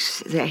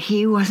thinks that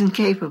he wasn't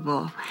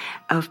capable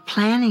of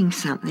planning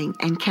something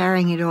and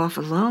carrying it off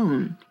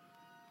alone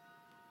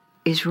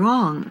is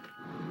wrong.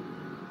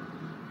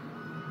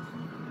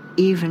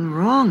 Even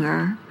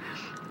wronger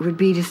would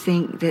be to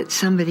think that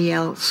somebody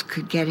else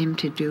could get him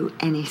to do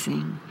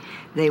anything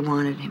they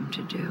wanted him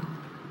to do.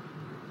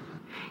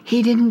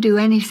 He didn't do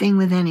anything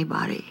with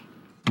anybody.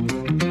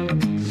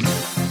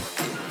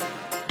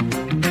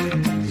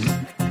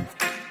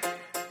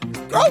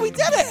 Girl, we did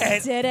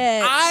it! Did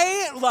it.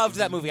 I loved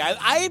that movie.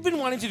 I've been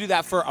wanting to do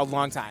that for a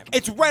long time.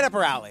 It's right up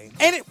our alley.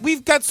 And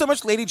we've got so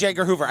much Lady J.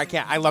 Edgar Hoover.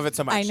 I love it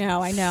so much. I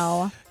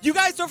know. You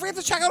guys, don't forget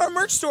to check out our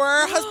merch store.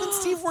 Husband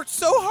Steve worked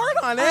so hard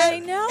on it. I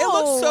know. It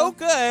looks so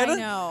good. I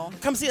know.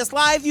 Come see us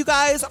live, you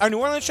guys. Our New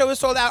Orleans show is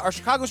sold out. Our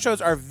Chicago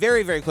shows are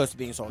very, very close to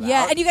being sold out.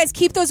 Yeah, and you guys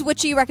keep those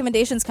witchy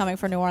recommendations coming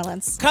for New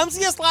Orleans. Come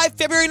see us live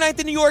February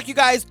 9th in New York, you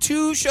guys.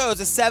 2 shows,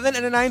 a 7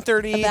 and a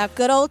 9:30. About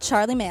good old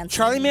Charlie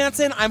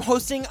Manson. I'm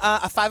hosting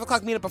a 5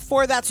 o'clock meetup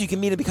before that, so you can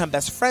meet and become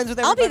best friends with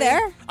everybody. I'll be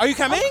there. Are you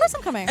coming? Of course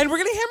I'm coming. And we're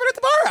getting hammered at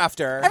the bar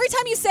after. Every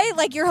time you say,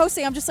 like, you're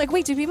hosting, I'm just like,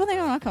 wait, do people think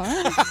I'm not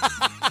coming?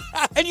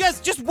 And you guys,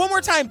 just one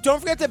more time, don't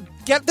forget to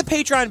get the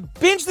Patreon,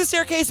 binge the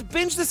staircase,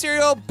 binge the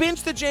serial,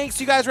 binge the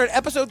Jinx. You guys are at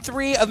episode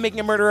 3 of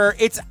Making a Murderer.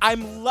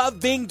 I'm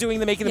loving doing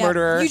the Making a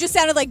Murderer. You just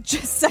sounded like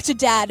just such a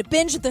dad.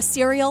 Binge the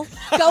serial.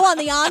 Go on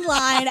the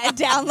online and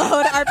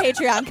download our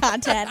Patreon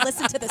content.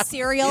 Listen to the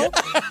serial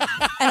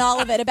and all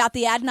of it about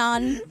the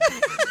Adnan.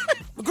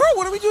 Girl,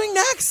 what are we doing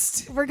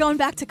next? We're going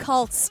back to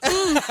cults.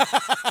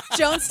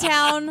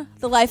 Jonestown,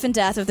 the life and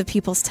death of the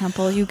People's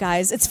Temple, you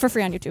guys. It's for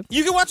free on YouTube.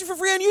 You can watch it for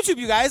free on YouTube,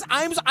 you guys.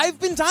 I've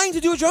been dying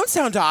to do a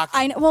Jonestown doc.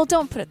 I know. Well,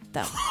 don't put it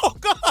down. Oh,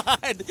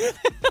 God.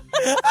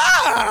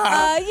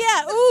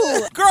 Yeah,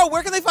 ooh. Girl,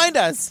 where can they find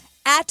us?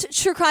 At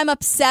True Crime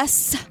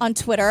Obsess on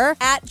Twitter,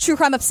 at True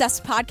Crime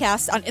Obsessed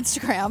Podcast on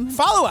Instagram.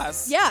 Follow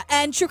us. Yeah,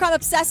 and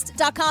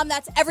TrueCrimeObsessed.com.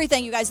 That's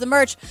everything, you guys. The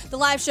merch, the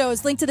live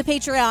shows, link to the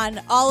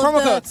Patreon, all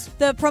of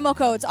the promo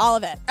codes, all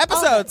of it.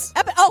 Episodes.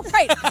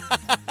 Right.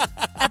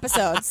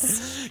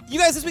 Episodes. You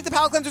guys, this week the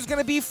Palate Cleanser is going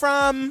to be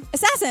from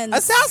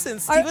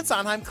Assassins. Steven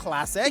Sondheim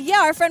classic.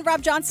 Yeah, our friend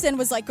Rob Johnston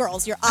was like,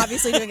 girls, you're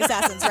obviously doing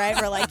Assassins, right?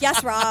 We're like,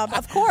 yes, Rob,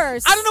 of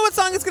course. I don't know what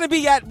song it's going to be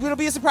yet. It'll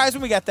be a surprise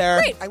when we get there.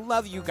 Great. I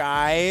love you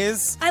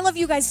guys. I love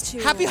you guys too.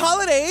 Happy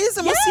holidays,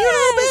 and we'll see you in a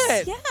little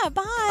bit. Yeah,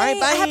 bye. All right,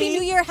 bye. Happy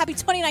New Year. Happy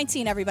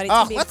 2019, everybody. It's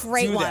going to be a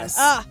great one.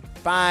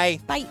 Bye.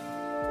 Bye.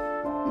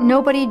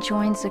 Nobody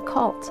joins a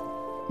cult.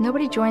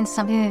 Nobody joins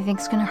something they think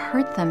is going to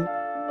hurt them.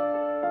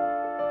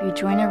 You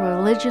join a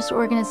religious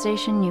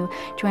organization, you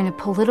join a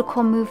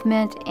political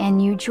movement, and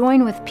you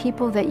join with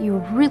people that you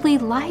really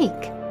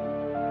like.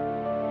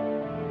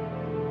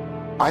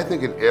 I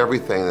think in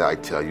everything that I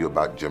tell you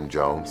about Jim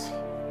Jones,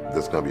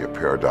 there's going to be a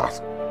paradox.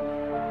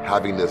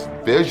 Having this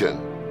vision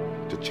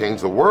to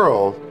change the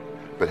world,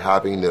 but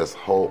having this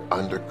whole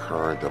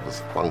undercurrent of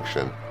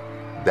dysfunction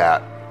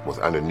that was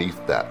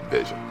underneath that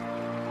vision.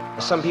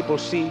 Some people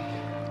see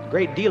a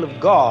great deal of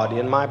God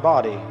in my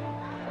body.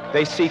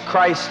 They see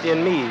Christ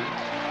in me,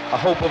 a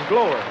hope of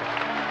glory.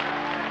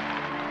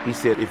 He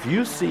said, if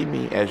you see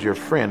me as your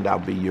friend, I'll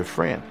be your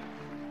friend.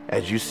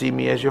 As you see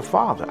me as your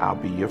father, I'll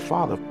be your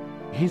father.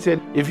 He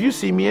said, if you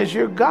see me as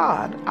your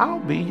God, I'll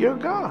be your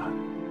God.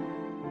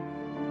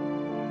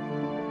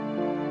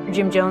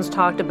 Jim Jones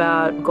talked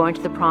about going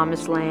to the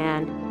Promised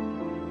Land,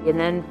 and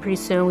then pretty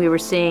soon we were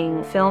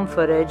seeing film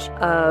footage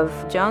of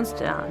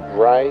Jonestown.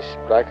 Rice,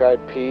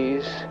 black-eyed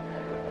peas,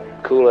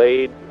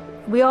 Kool-Aid.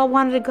 We all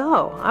wanted to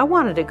go. I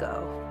wanted to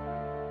go.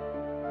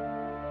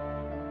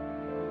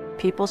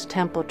 People's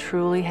Temple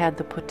truly had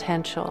the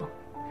potential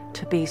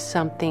to be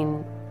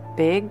something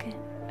big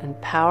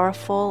and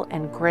powerful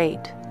and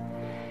great.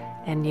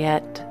 And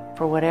yet,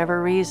 for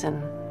whatever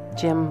reason,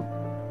 Jim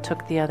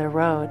took the other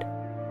road.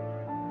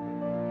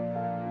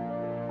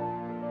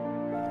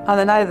 On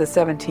the night of the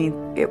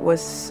 17th, it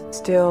was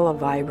still a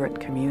vibrant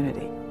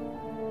community.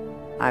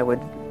 I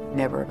would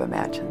never have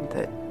imagined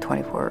that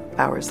 24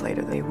 hours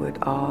later they would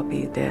all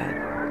be dead.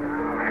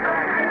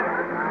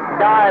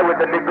 Die with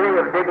a degree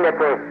of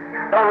dignity.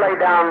 Don't lay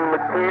down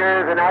with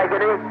tears and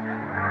agony.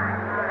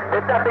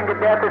 It's nothing to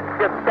death, it's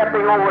just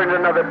stepping over into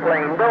another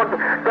plane. Don't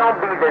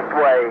be this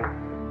way.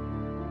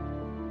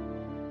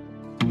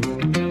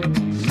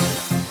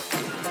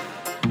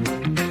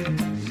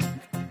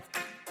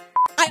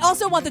 I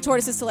also want the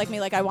tortoises to like me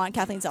like I want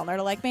Kathleen Zellner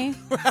to like me.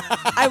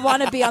 I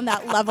want to be on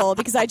that level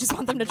because I just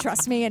want them to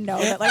trust me and know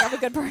that like I'm a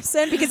good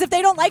person. Because if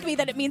they don't like me,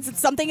 then it means that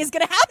something is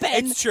going to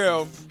happen. It's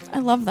true. I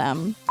love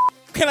them.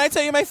 Can I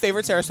tell you my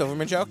favorite Sarah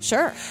Silverman joke?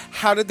 Sure.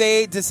 How did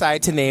they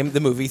decide to name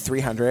the movie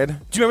 300? Do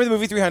you remember the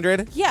movie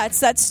 300? Yeah, it's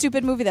that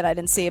stupid movie that I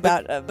didn't see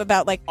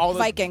about like all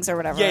Vikings or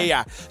whatever.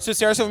 Yeah. So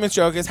Sarah Silverman's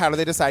joke is, how did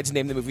they decide to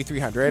name the movie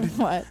 300?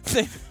 What?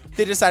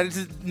 They decided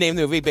to name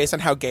the movie based on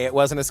how gay it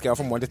was on a scale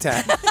from 1 to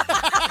 10.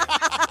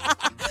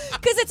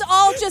 Because it's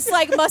all just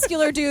like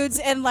muscular dudes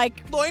and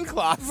like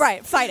loincloths.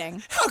 Right,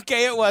 fighting. How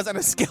gay it was on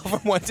a scale from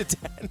 1 to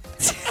 10.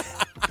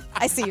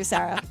 I see you,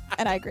 Sarah,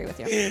 and I agree with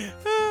you.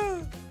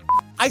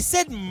 I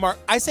said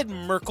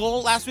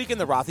Merkel last week in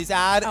the Rothy's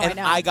ad, and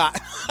I got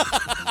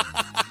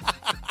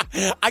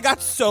I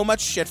got so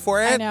much shit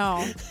for it.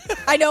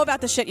 I know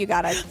about the shit you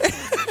got.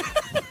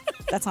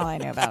 That's all I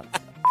knew about.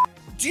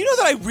 Do you know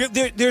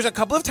that there's a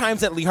couple of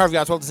times that Lee Harvey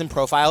Oswald is in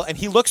Profile, and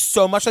he looks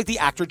so much like the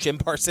actor Jim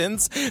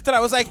Parsons that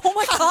I was like, oh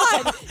my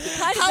God.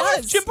 How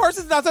has Jim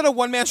Parsons not done a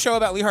one-man show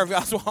about Lee Harvey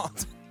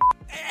Oswald?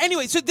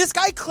 Anyway, so this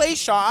guy Clay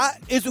Shaw,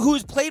 who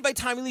is played by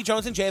Tommy Lee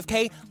Jones in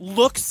JFK,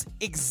 looks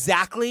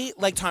exactly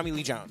like Tommy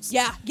Lee Jones.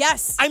 Yeah,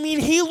 yes. I mean,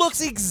 he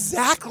looks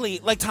exactly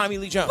like Tommy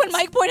Lee Jones. When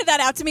Mike pointed that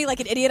out to me like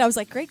an idiot, I was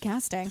like, great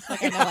casting.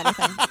 Like I know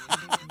anything.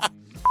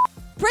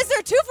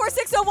 Prisoner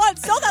 24601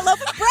 stole that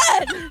loaf of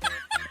bread.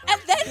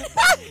 And then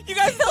you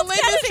guys don't lay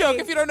this joke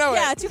if you don't know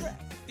it.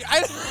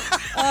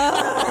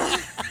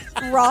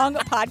 Wrong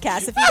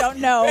podcast if you don't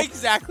know.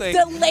 Exactly.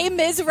 The Les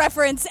Mis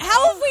reference.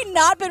 How have we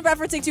not been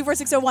referencing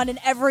 24601 in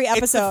every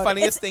episode? It's the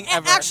funniest thing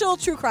ever. Actual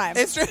true crime.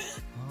 It's true.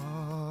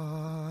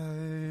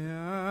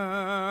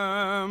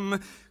 I'm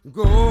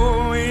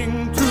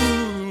going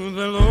to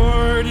the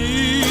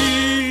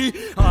Lordy.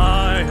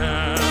 I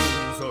am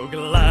so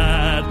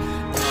glad.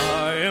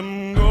 I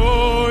am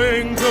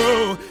going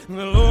to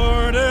the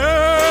Lordy.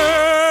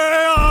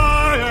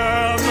 I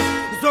am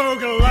so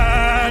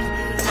glad.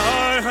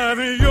 I have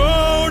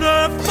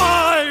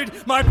unified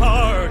my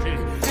party.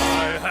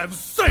 I have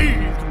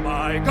saved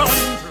my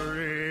country.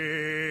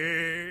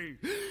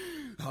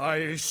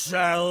 I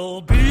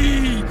shall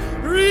be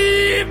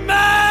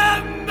remembered.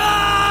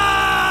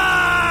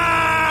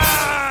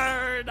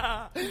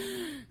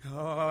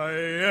 I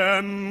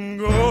am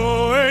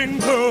going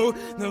to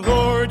the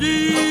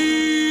Lordy.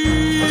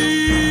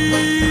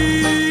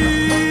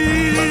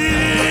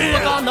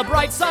 Look on the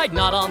bright side,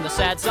 not on the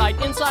sad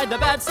side. Inside the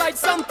bad side,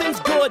 something's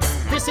good.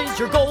 This is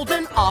your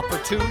golden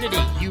opportunity.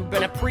 You've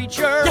been a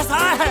preacher. Yes,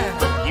 I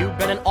have. You've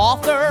been an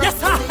author.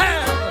 Yes, I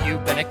have.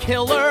 You've been a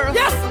killer.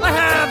 Yes, I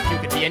have. You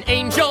could be an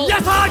angel.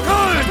 Yes, I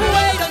could.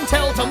 Wait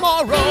until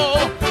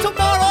tomorrow.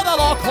 Tomorrow they'll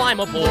all climb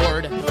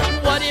aboard.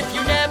 What if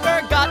you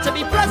never got to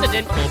be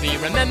president? You'll be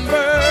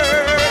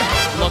remembered.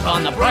 Look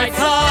on the bright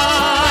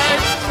side.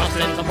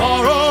 Something tomorrow.